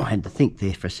 I had to think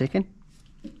there for a second.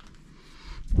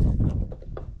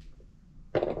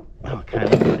 Okay,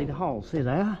 let's see the holes. There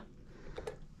they are.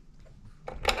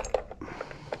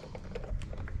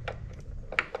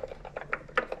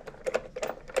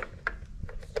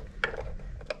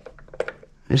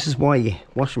 This is why your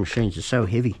washing machines are so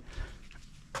heavy.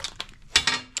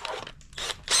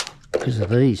 Because of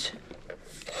these.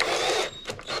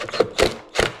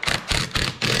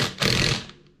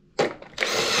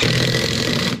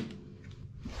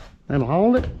 That'll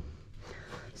hold it.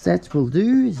 That will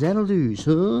do, that'll do,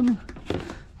 son.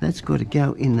 That's got to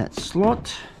go in that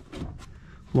slot,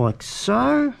 like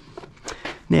so.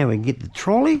 Now we can get the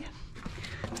trolley.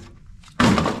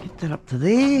 Get that up to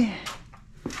there.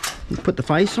 And put the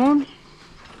face on.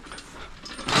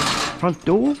 Front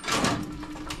door.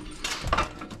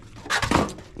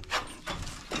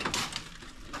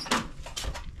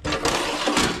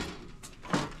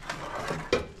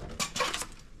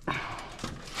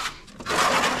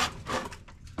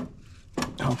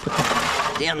 I'll put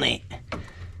that down there.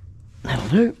 That'll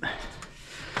do.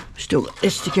 Still got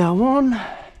this to go on.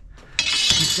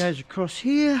 It goes across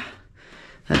here.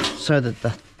 That's so that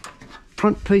the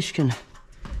front piece can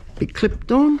be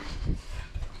clipped on.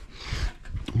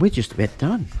 We're just about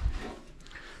done.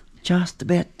 Just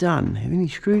about done. Have any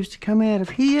screws to come out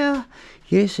of here?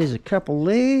 Yes, there's a couple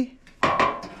there.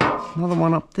 Another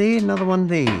one up there, another one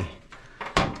there.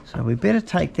 So we better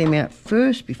take them out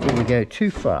first before we go too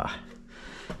far.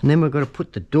 And then we've got to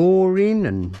put the door in,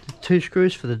 and the 2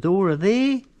 screws for the door are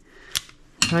there.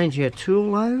 Change our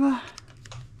tool over.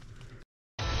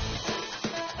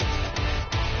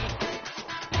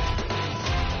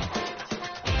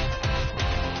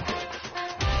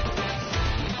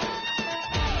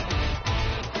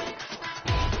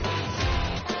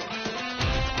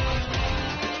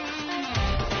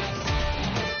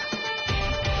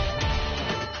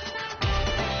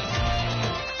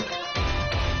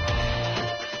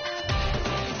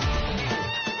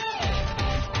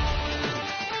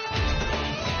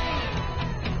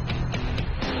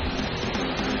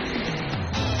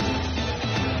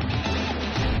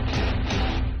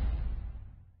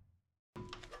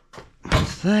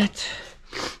 That,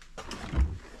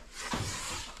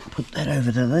 put that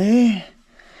over to there,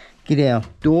 get our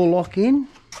door lock in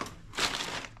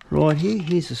right here.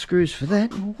 Here's the screws for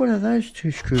that. What are those 2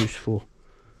 screws for?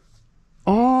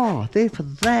 Oh, they're for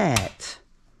that.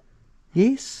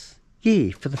 Yes, yeah,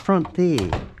 for the front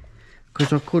there,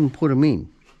 because I couldn't put them in.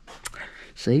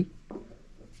 See,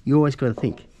 you always got to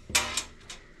think.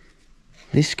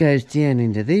 This goes down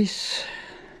into this.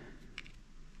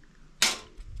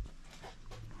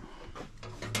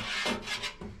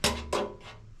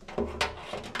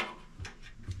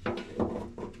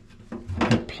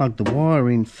 Plug the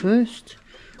wire in first.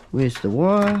 Where's the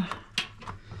wire?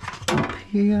 Up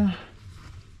here.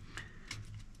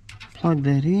 Plug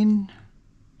that in.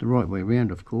 The right way round,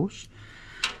 of course.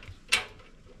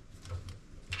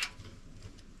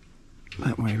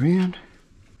 That way round.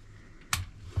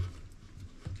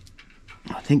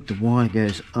 I think the wire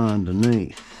goes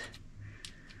underneath.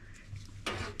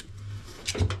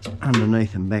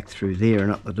 Underneath and back through there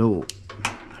and up the door.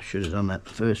 I should have done that the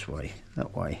first way.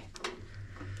 That way.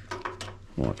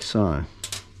 Like so.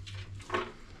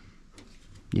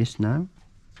 Yes, no?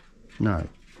 No.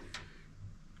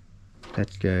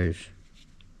 That goes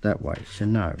that way, so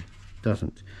no,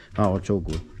 doesn't. Oh, it's all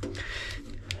good.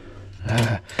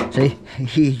 See,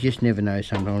 you just never know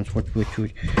sometimes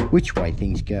which way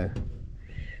things go.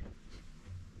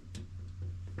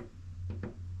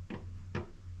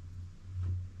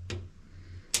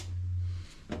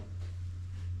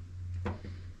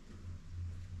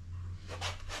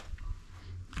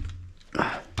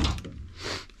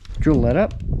 Drill that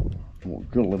up, or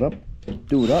drill it up,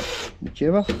 do it up,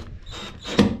 whichever.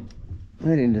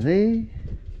 That into there.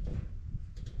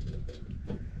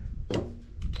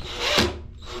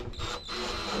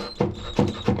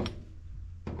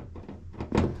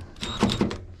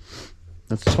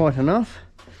 That's tight enough.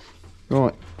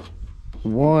 Right, the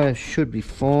wires should be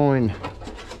fine.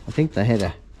 I think they had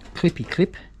a clippy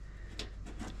clip.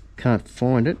 Can't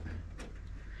find it.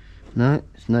 No,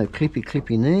 there's no clippy clip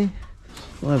in there.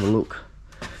 We'll have a look.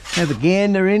 Have a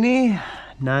gander in here.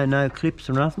 No clips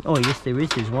or nothing. Oh yes, there is.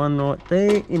 There's one right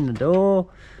there in the door.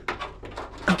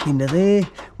 Up into there.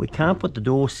 We can't put the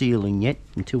door seal in yet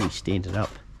until we stand it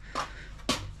up.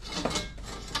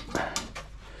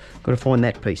 Got to find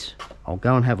that piece. I'll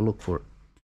go and have a look for it.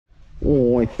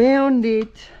 Oh, I found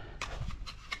it.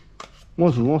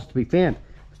 Wasn't lost to be found.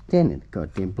 It's down in the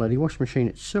goddamn bloody washing machine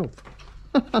itself.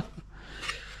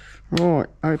 Right,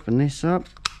 open this up.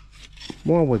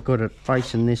 While we've got it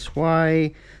facing this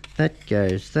way, that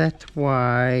goes that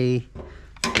way.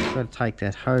 Got to take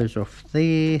that hose off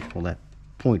there, or that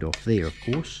point off there, of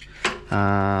course.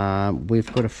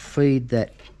 We've got to feed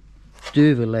that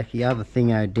Duvalaki other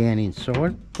thingo down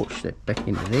inside. Push that back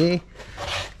into there.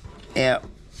 Our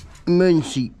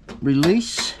emergency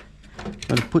release.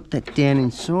 Got to put that down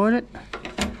inside it.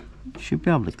 Should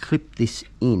be able to clip this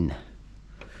in.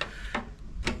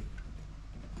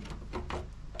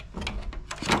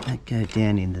 That go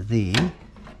down into there.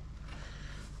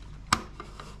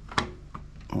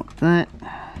 Like that.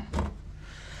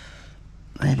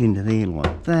 That into there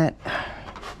like that.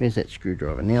 There's that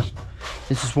screwdriver. Now,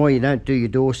 this is why you don't do your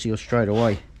door seal straight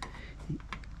away.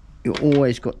 You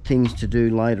always got things to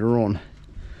do later on.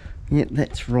 Yep,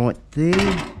 that's right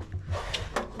there.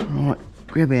 Right,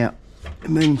 grab our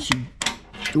emergency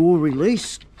door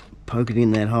release, poke it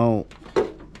in that hole.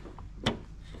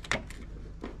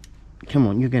 Come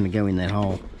on, you're going to go in that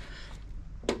hole.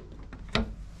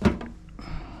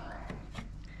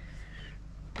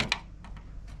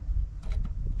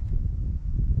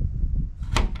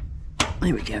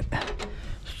 There we go.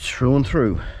 Through and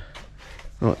through.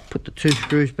 Right, put the two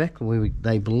screws back where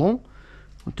they belong.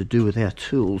 What to do with our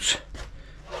tools.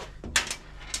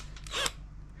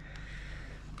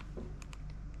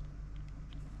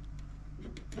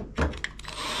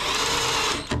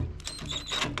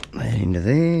 That into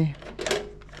there.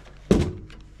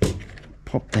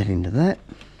 Pop that into that.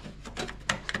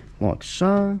 Like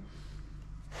so.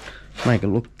 Make it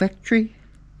look factory.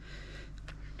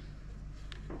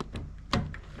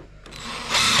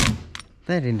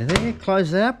 That into there,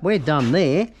 close that up, we're done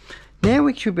there. Now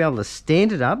we should be able to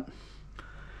stand it up.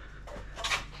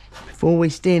 Before we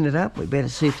stand it up, we better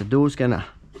see if the door's going to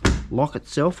lock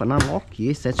itself and unlock.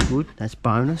 Yes, that's good, that's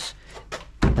bonus.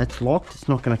 That's locked, it's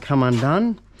not going to come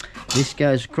undone. This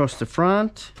goes across the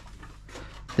front.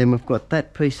 Then we've got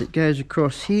that piece that goes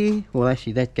across here. Well,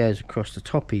 actually that goes across the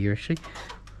top here actually,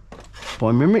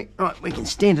 by memory. Right, we can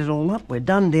stand it all up, we're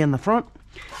done down the front.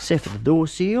 Except for the door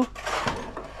seal.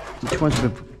 Which once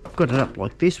we've got it up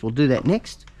like this, we'll do that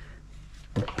next.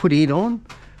 We'll put it on.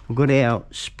 We've got our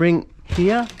spring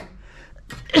here.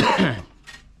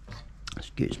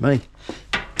 Excuse me.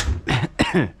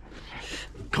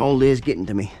 Cold air's getting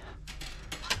to me.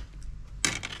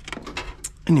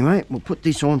 Anyway, we'll put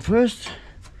this on first.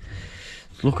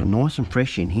 It's looking nice and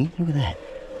fresh in here. Look at that.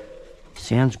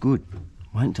 Sounds good.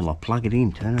 Wait until I plug it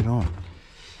in, turn it on.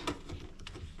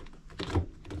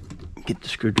 Get the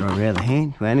screwdriver out of the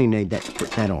hand. We only need that to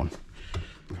put that on.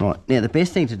 Right, now the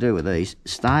best thing to do with these,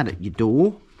 start at your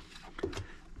door,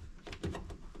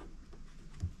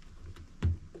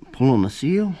 pull on the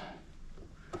seal,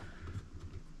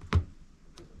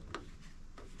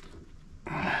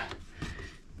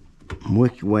 and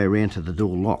work your way around to the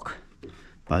door lock,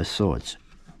 both sides,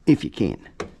 if you can.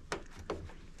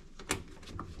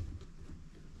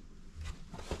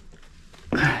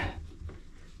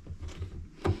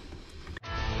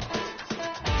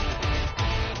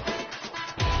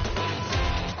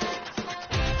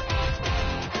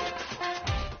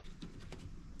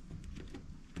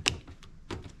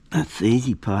 That's the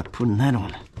easy part, putting that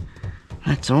on.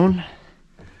 That's on.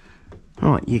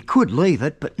 Right, you could leave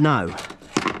it, but no,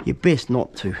 you're best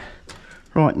not to.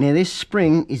 Right, now this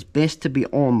spring is best to be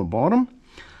on the bottom.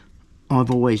 I've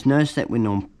always noticed that when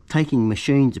I'm taking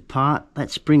machines apart,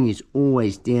 that spring is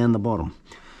always down the bottom.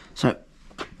 So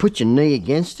put your knee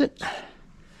against it.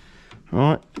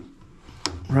 Right,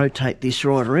 rotate this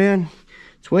right around.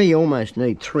 It's where you almost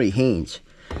need three hands.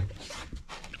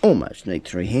 Almost need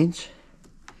three hands.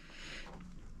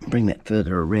 Bring that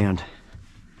further around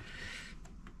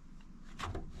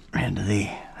to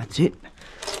there. That's it.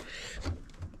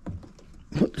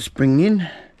 Put the spring in,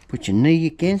 put your knee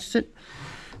against it,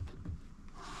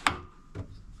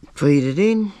 feed it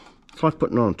in. It's like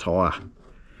putting on a tyre.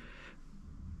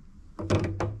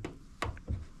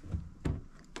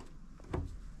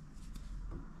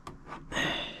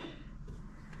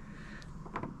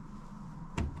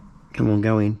 Come on,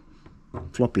 go in,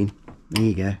 flop in. There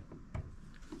you go.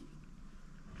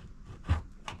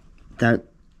 Don't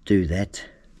do that.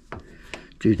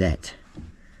 Do that.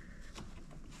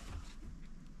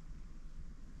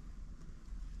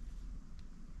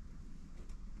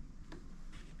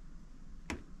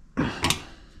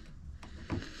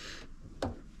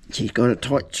 She's got a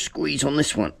tight squeeze on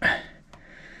this one.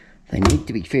 They need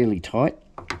to be fairly tight.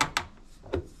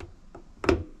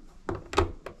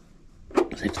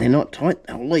 If they're not tight,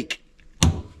 they'll leak.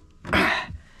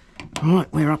 Right,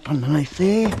 we're up underneath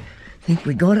there. I think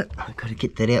we got it. I've got to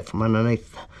get that out from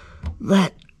underneath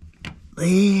that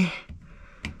there.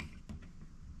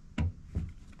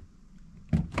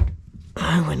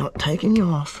 Oh, we're not taking you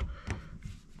off.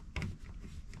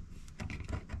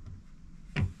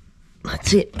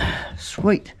 That's it.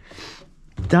 Sweet.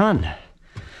 Done.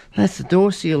 That's the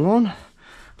door seal on.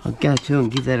 I'll go to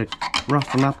and give that a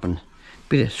roughen up and a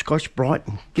bit of Scotch Brite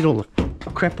and get all the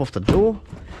crap off the door.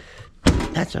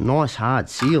 That's a nice hard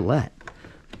seal, that.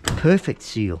 Perfect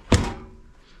seal.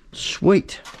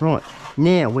 Sweet. Right,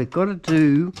 now we've got to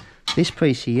do this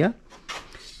piece here.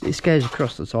 This goes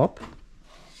across the top.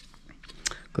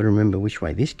 Got to remember which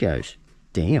way this goes.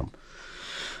 Damn.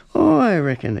 I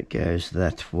reckon it goes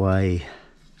that way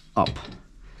up.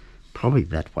 Probably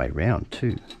that way round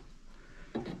too.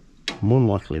 More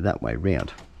likely that way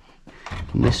round.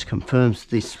 And this confirms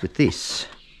this with this.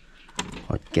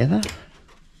 I gather.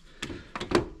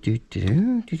 Got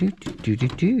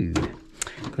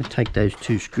to take those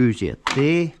two screws out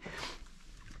there.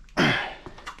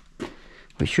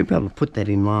 We should be able to put that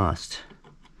in last.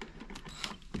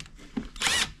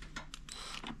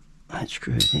 That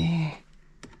screw there.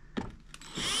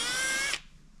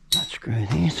 That screw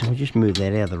there. So we'll just move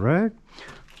that out of the road.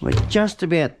 We're just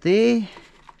about there.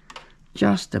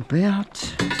 Just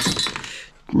about.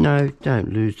 No,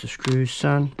 don't lose the screws,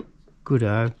 son.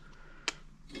 Good-o.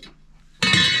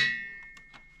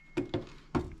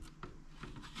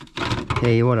 Tell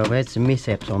you what, I've had some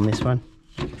mishaps on this one.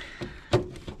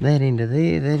 That into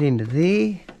there, that into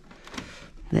there,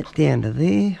 that down to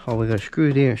there. Oh, we've got a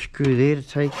screw there and a screw there to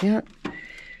take out.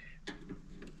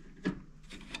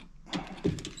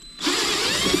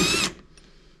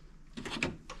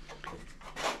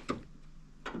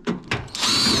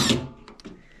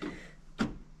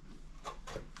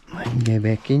 I can go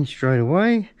back in straight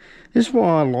away. This is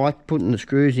why I like putting the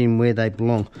screws in where they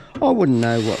belong. I wouldn't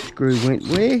know what screw went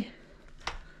where.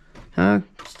 No,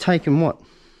 it's taken what?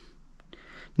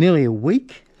 Nearly a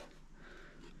week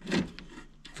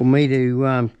for me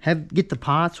to get the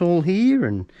parts all here,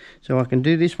 and so I can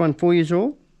do this one for you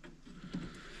all.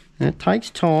 And it takes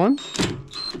time.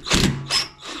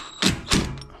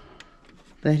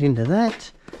 That into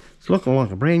that. It's looking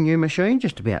like a brand new machine,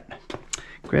 just about.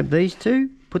 Grab these two,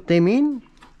 put them in.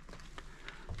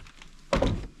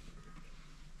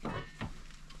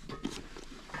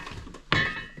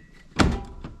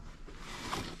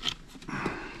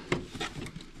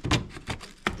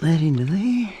 That into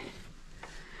there.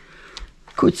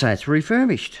 Could say it's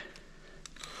refurbished.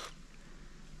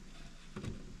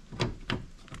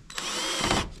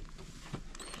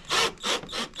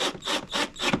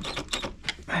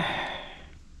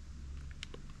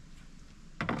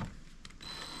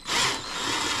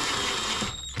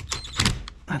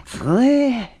 That's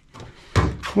there.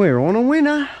 We're on a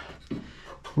winner.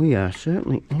 We are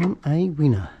certainly on a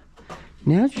winner.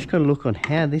 Now just got to look on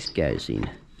how this goes in.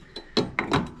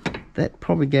 That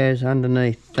probably goes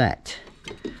underneath that.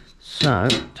 So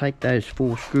take those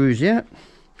 4 screws out,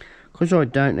 because I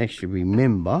don't actually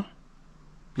remember.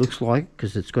 Looks like,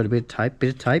 because it's got a bit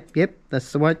of tape. Yep,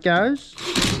 that's the way it goes.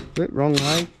 Went wrong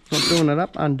way. Not doing it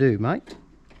up. Undo, mate.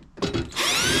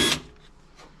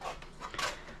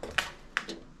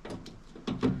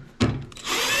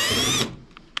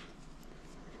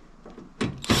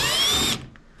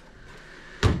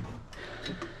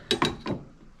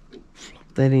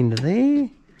 That into there.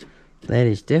 That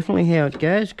is definitely how it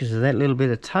goes, because of that little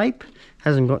bit of tape.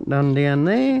 Hasn't got done down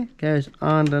there. Goes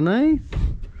underneath.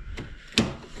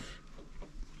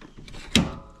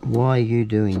 Why are you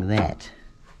doing that?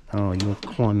 Oh, you're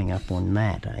climbing up on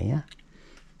that, are you?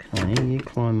 Okay, you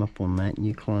climb up on that and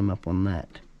you climb up on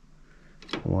that.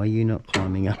 Why are you not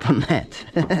climbing up on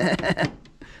that?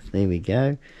 There we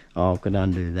go. Oh, I've got to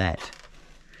undo that.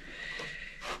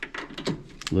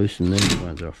 Loosen these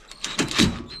ones off.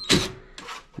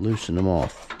 Loosen them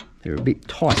off. They're a bit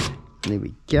tight. There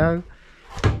we go.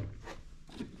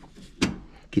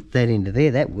 Get that into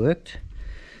there. That worked.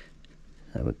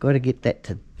 So we've got to get that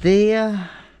to there.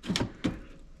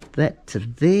 That to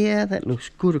there. That looks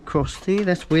good across there.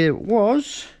 That's where it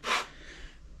was.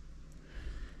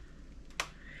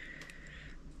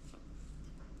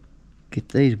 Get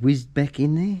these whizzed back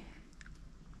in there.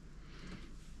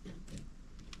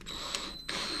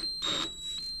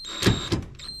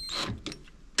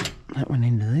 That one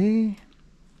into there.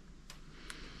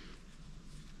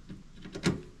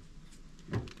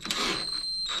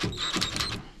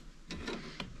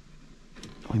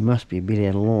 We must be a bit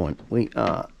out of line. We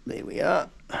are. There we are.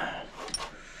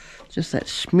 Just that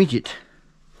smidget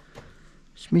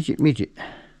Midget, midget.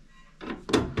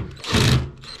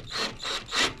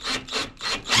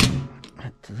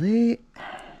 That to there.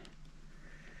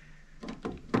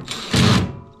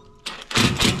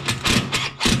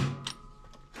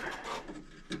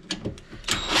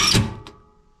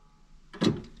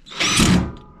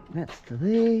 That's to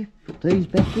there. Put these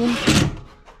back in.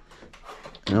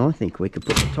 And I think we could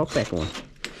put the top back on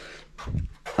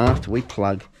after we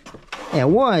plug our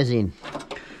wires in,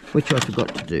 which I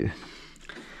forgot to do.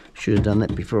 Should have done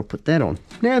that before I put that on.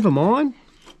 Never mind.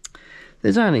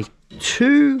 There's only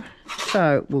two,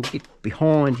 so we'll get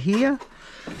behind here.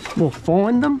 We'll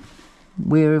find them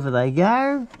wherever they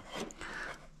go.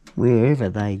 Wherever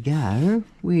they go.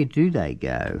 Where do they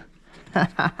go?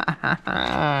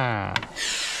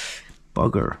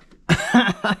 Bugger.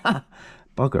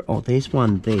 Bugger. Oh, there's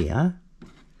one there.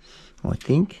 I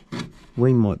think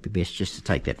we might be best just to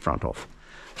take that front off.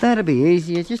 That'll be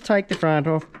easier. Just take the front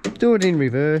off. Do it in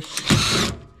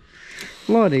reverse.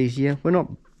 A lot easier. We're not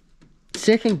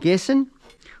second guessing.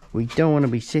 We don't want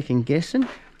to be second guessing.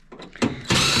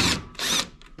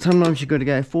 Sometimes you've got to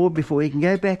go forward before you can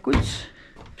go backwards.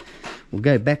 Or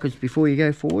go backwards before you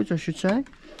go forwards, I should say.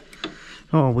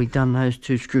 Oh, we've done those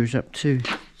two screws up too.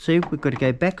 See, we've got to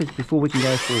go backwards before we can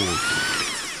go forward.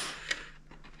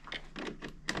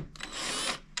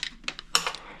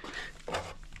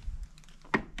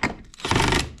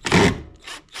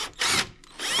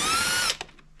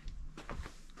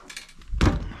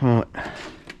 Right.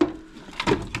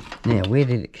 Now, where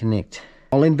did it connect?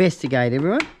 I'll investigate,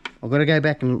 everyone. I've got to go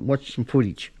back and watch some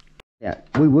footage. Yeah,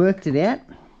 we worked it out.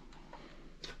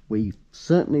 We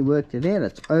certainly worked it out.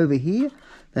 It's over here.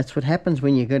 That's what happens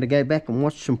when you're going to go back and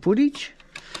watch some footage.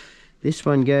 This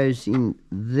one goes in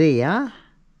there.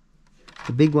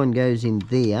 The big one goes in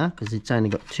there because it's only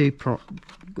got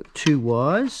two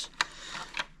wires.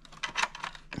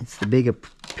 It's the bigger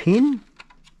pin,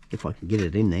 if I can get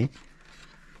it in there.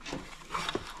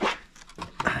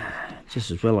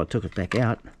 Just as well I took it back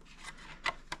out.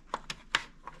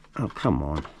 Oh, come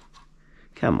on.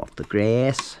 Come off the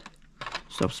grass.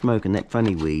 Stop smoking that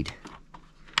funny weed.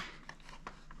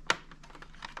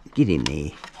 Get in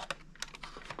there.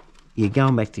 You're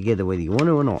going back together whether you want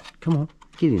to or not. Come on,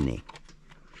 get in there.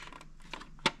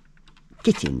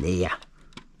 Get in there.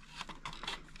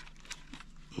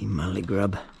 You mully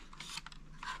grub.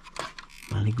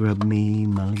 Mully grub me,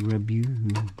 mully grub you.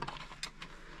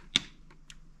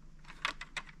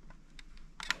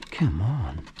 Come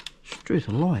on, through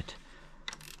the light.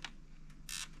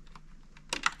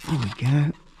 There we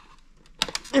go.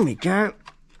 There we go.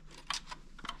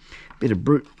 Bit of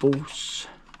brute force.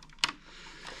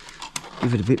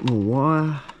 Give it a bit more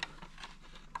wire.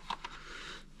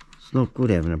 It's not good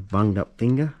having a bunged up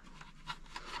finger.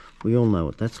 We all know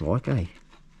what that's like, eh?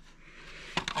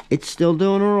 It's still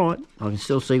doing alright. I can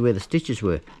still see where the stitches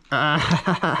were.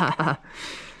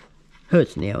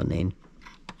 Hurts now and then.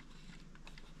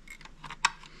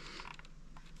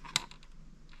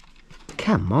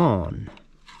 Come on.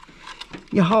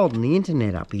 You're holding the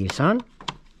internet up here, son.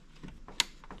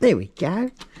 There we go.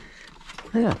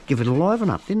 Yeah, give it a liven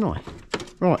up, didn't I?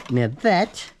 Right, now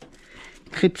that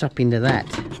clips up into that.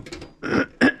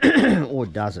 Or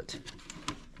does it?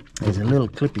 There's a little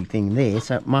clippy thing there,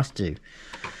 so it must do.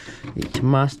 It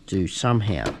must do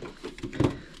somehow.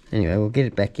 Anyway, we'll get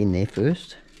it back in there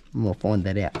first, and we'll find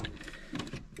that out.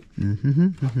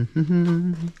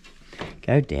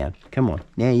 Go down. Come on.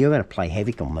 Now you're going to play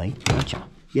havoc on me, aren't you?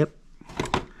 Yep.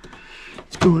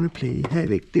 It's going to play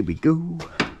havoc. There we go.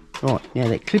 Right, now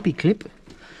that clippy clip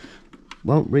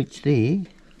won't reach there.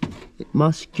 It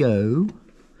must go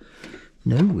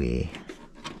nowhere.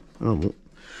 Oh, well,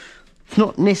 it's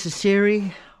not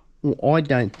necessary. Well, I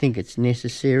don't think it's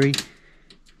necessary.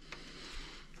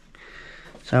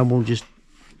 So we'll just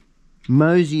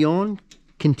mosey on,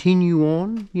 continue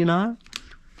on, you know.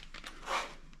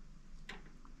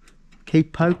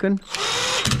 Keep poking.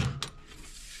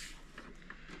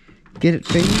 Get it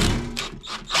finished.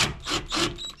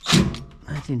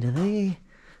 That's into there.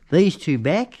 These two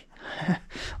back.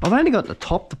 I've only got the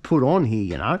top to put on here,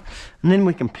 you know, and then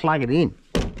we can plug it in.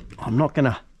 I'm not going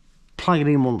to plug it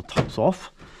in while the top's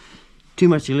off. Too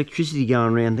much electricity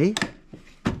going around there.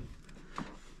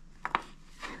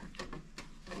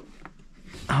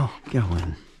 Oh, go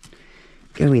in.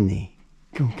 Go in there.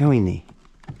 Go in there.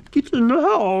 Get in the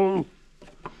hole.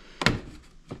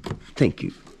 Thank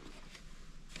you.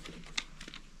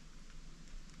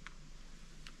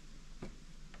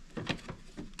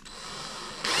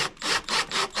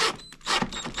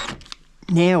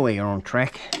 Now we are on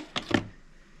track.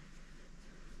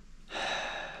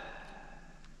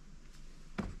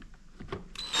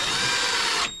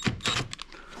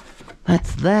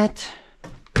 that.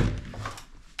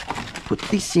 Put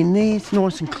this in there, it's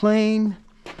nice and clean.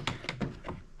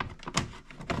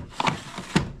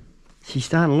 She's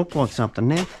starting to look like something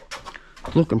now.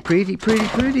 Looking pretty, pretty,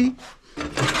 pretty.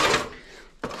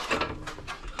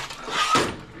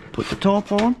 Put the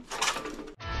top on.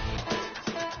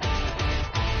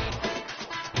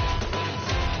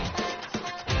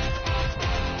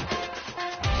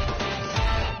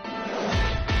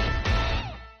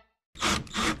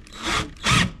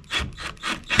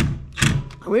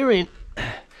 We're in.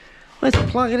 Let's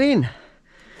plug it in.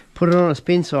 Put it on a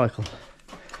spin cycle.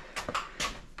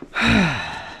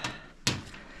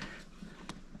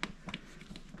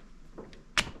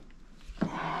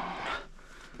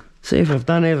 See if I've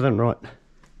done everything right.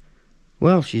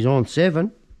 Well, she's on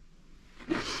 7.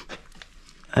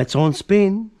 It's on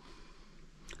spin.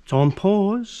 It's on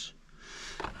pause.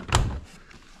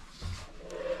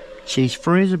 She's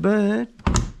free as a bird.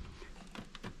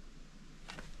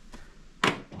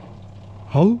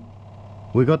 Oh,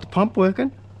 we got the pump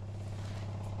working.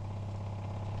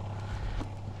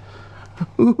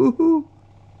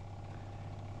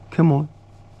 Come on,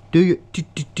 do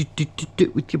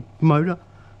with your motor.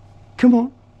 Come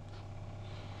on.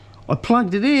 I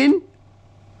plugged it in.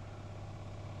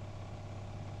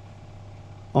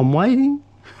 I'm waiting.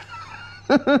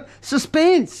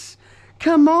 Suspense.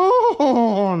 Come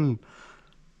on.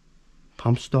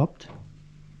 Pump stopped.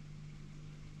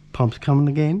 Pump's coming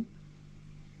again.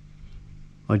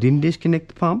 I didn't disconnect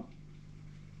the pump.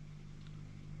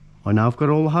 I know I've got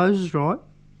all the hoses right.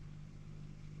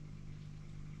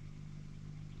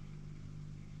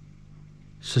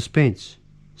 Suspense.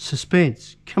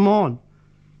 Suspense. Come on.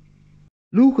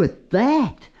 Look at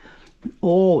that.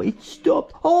 Oh, it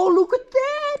stopped. Oh, look at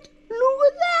that.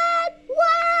 Look at that.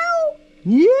 Wow.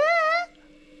 Yeah.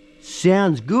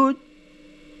 Sounds good.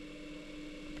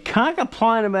 Can't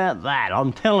complain about that,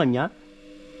 I'm telling you.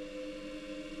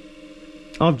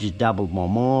 I've just doubled my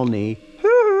mile there.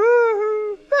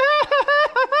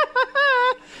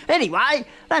 Anyway,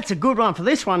 that's a good one for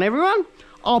this one, everyone.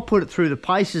 I'll put it through the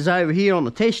paces over here on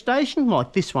the test station,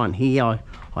 like this one here.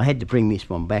 I had to bring this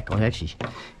one back. I actually,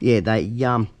 yeah, they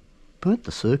burnt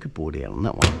the circuit board out on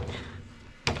that one.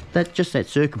 Just that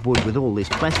circuit board with all this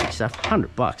plastic stuff,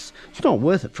 $100. It's not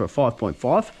worth it for a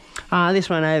 5.5. This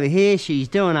one over here, she's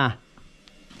doing a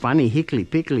funny hickly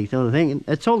pickly sort of thing.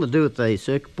 It's all to do with the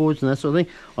circuit boards and that sort of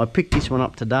thing. I picked this one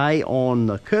up today on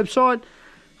the curbside.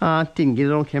 Didn't get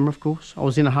it on camera, of course. I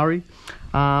was in a hurry.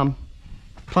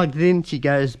 Plugged it in. She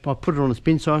goes. I put it on a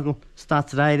spin cycle.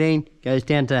 Starts at 18, goes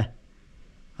down to,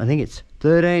 I think it's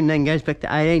 13, then goes back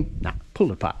to 18. No,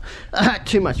 pulled it apart.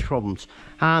 Too much problems.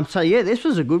 So yeah, this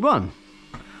was a good one.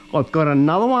 I've got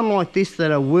another one like this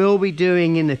that I will be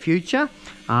doing in the future.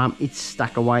 It's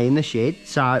stuck away in the shed,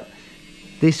 so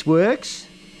this works.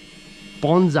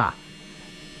 Bonza.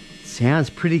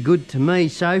 Sounds pretty good to me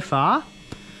so far.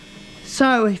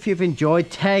 So if you've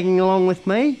enjoyed tagging along with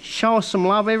me, show us some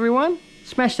love, everyone.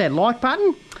 Smash that like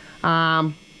button.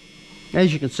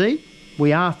 As you can see,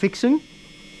 we are fixing.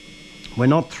 We're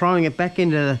not throwing it back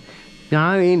into,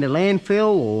 into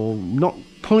landfill, or not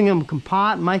pulling them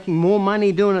apart, making more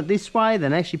money doing it this way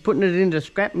than actually putting it into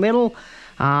scrap metal.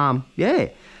 Yeah.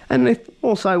 And if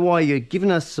also while you're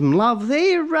giving us some love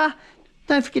there,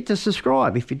 don't forget to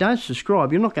subscribe. If you don't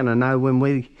subscribe, you're not going to know when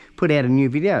we put out a new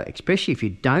video, especially if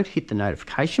you don't hit the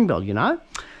notification bell,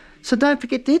 So don't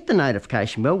forget to hit the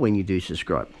notification bell when you do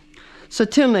subscribe. So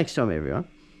till next time, everyone,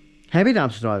 happy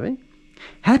dumpster diving,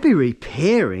 happy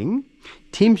repairing.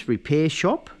 Tim's Repair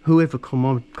Shop, whoever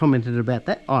commented about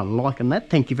that, I'm liking that,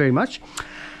 thank you very much.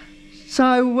 So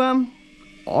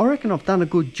I reckon I've done a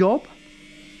good job.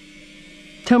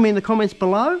 Tell me in the comments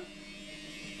below.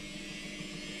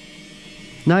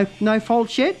 No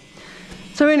faults yet.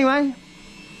 So anyway,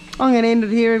 I'm going to end it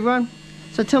here, everyone.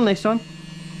 So till next time,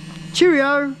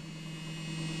 cheerio.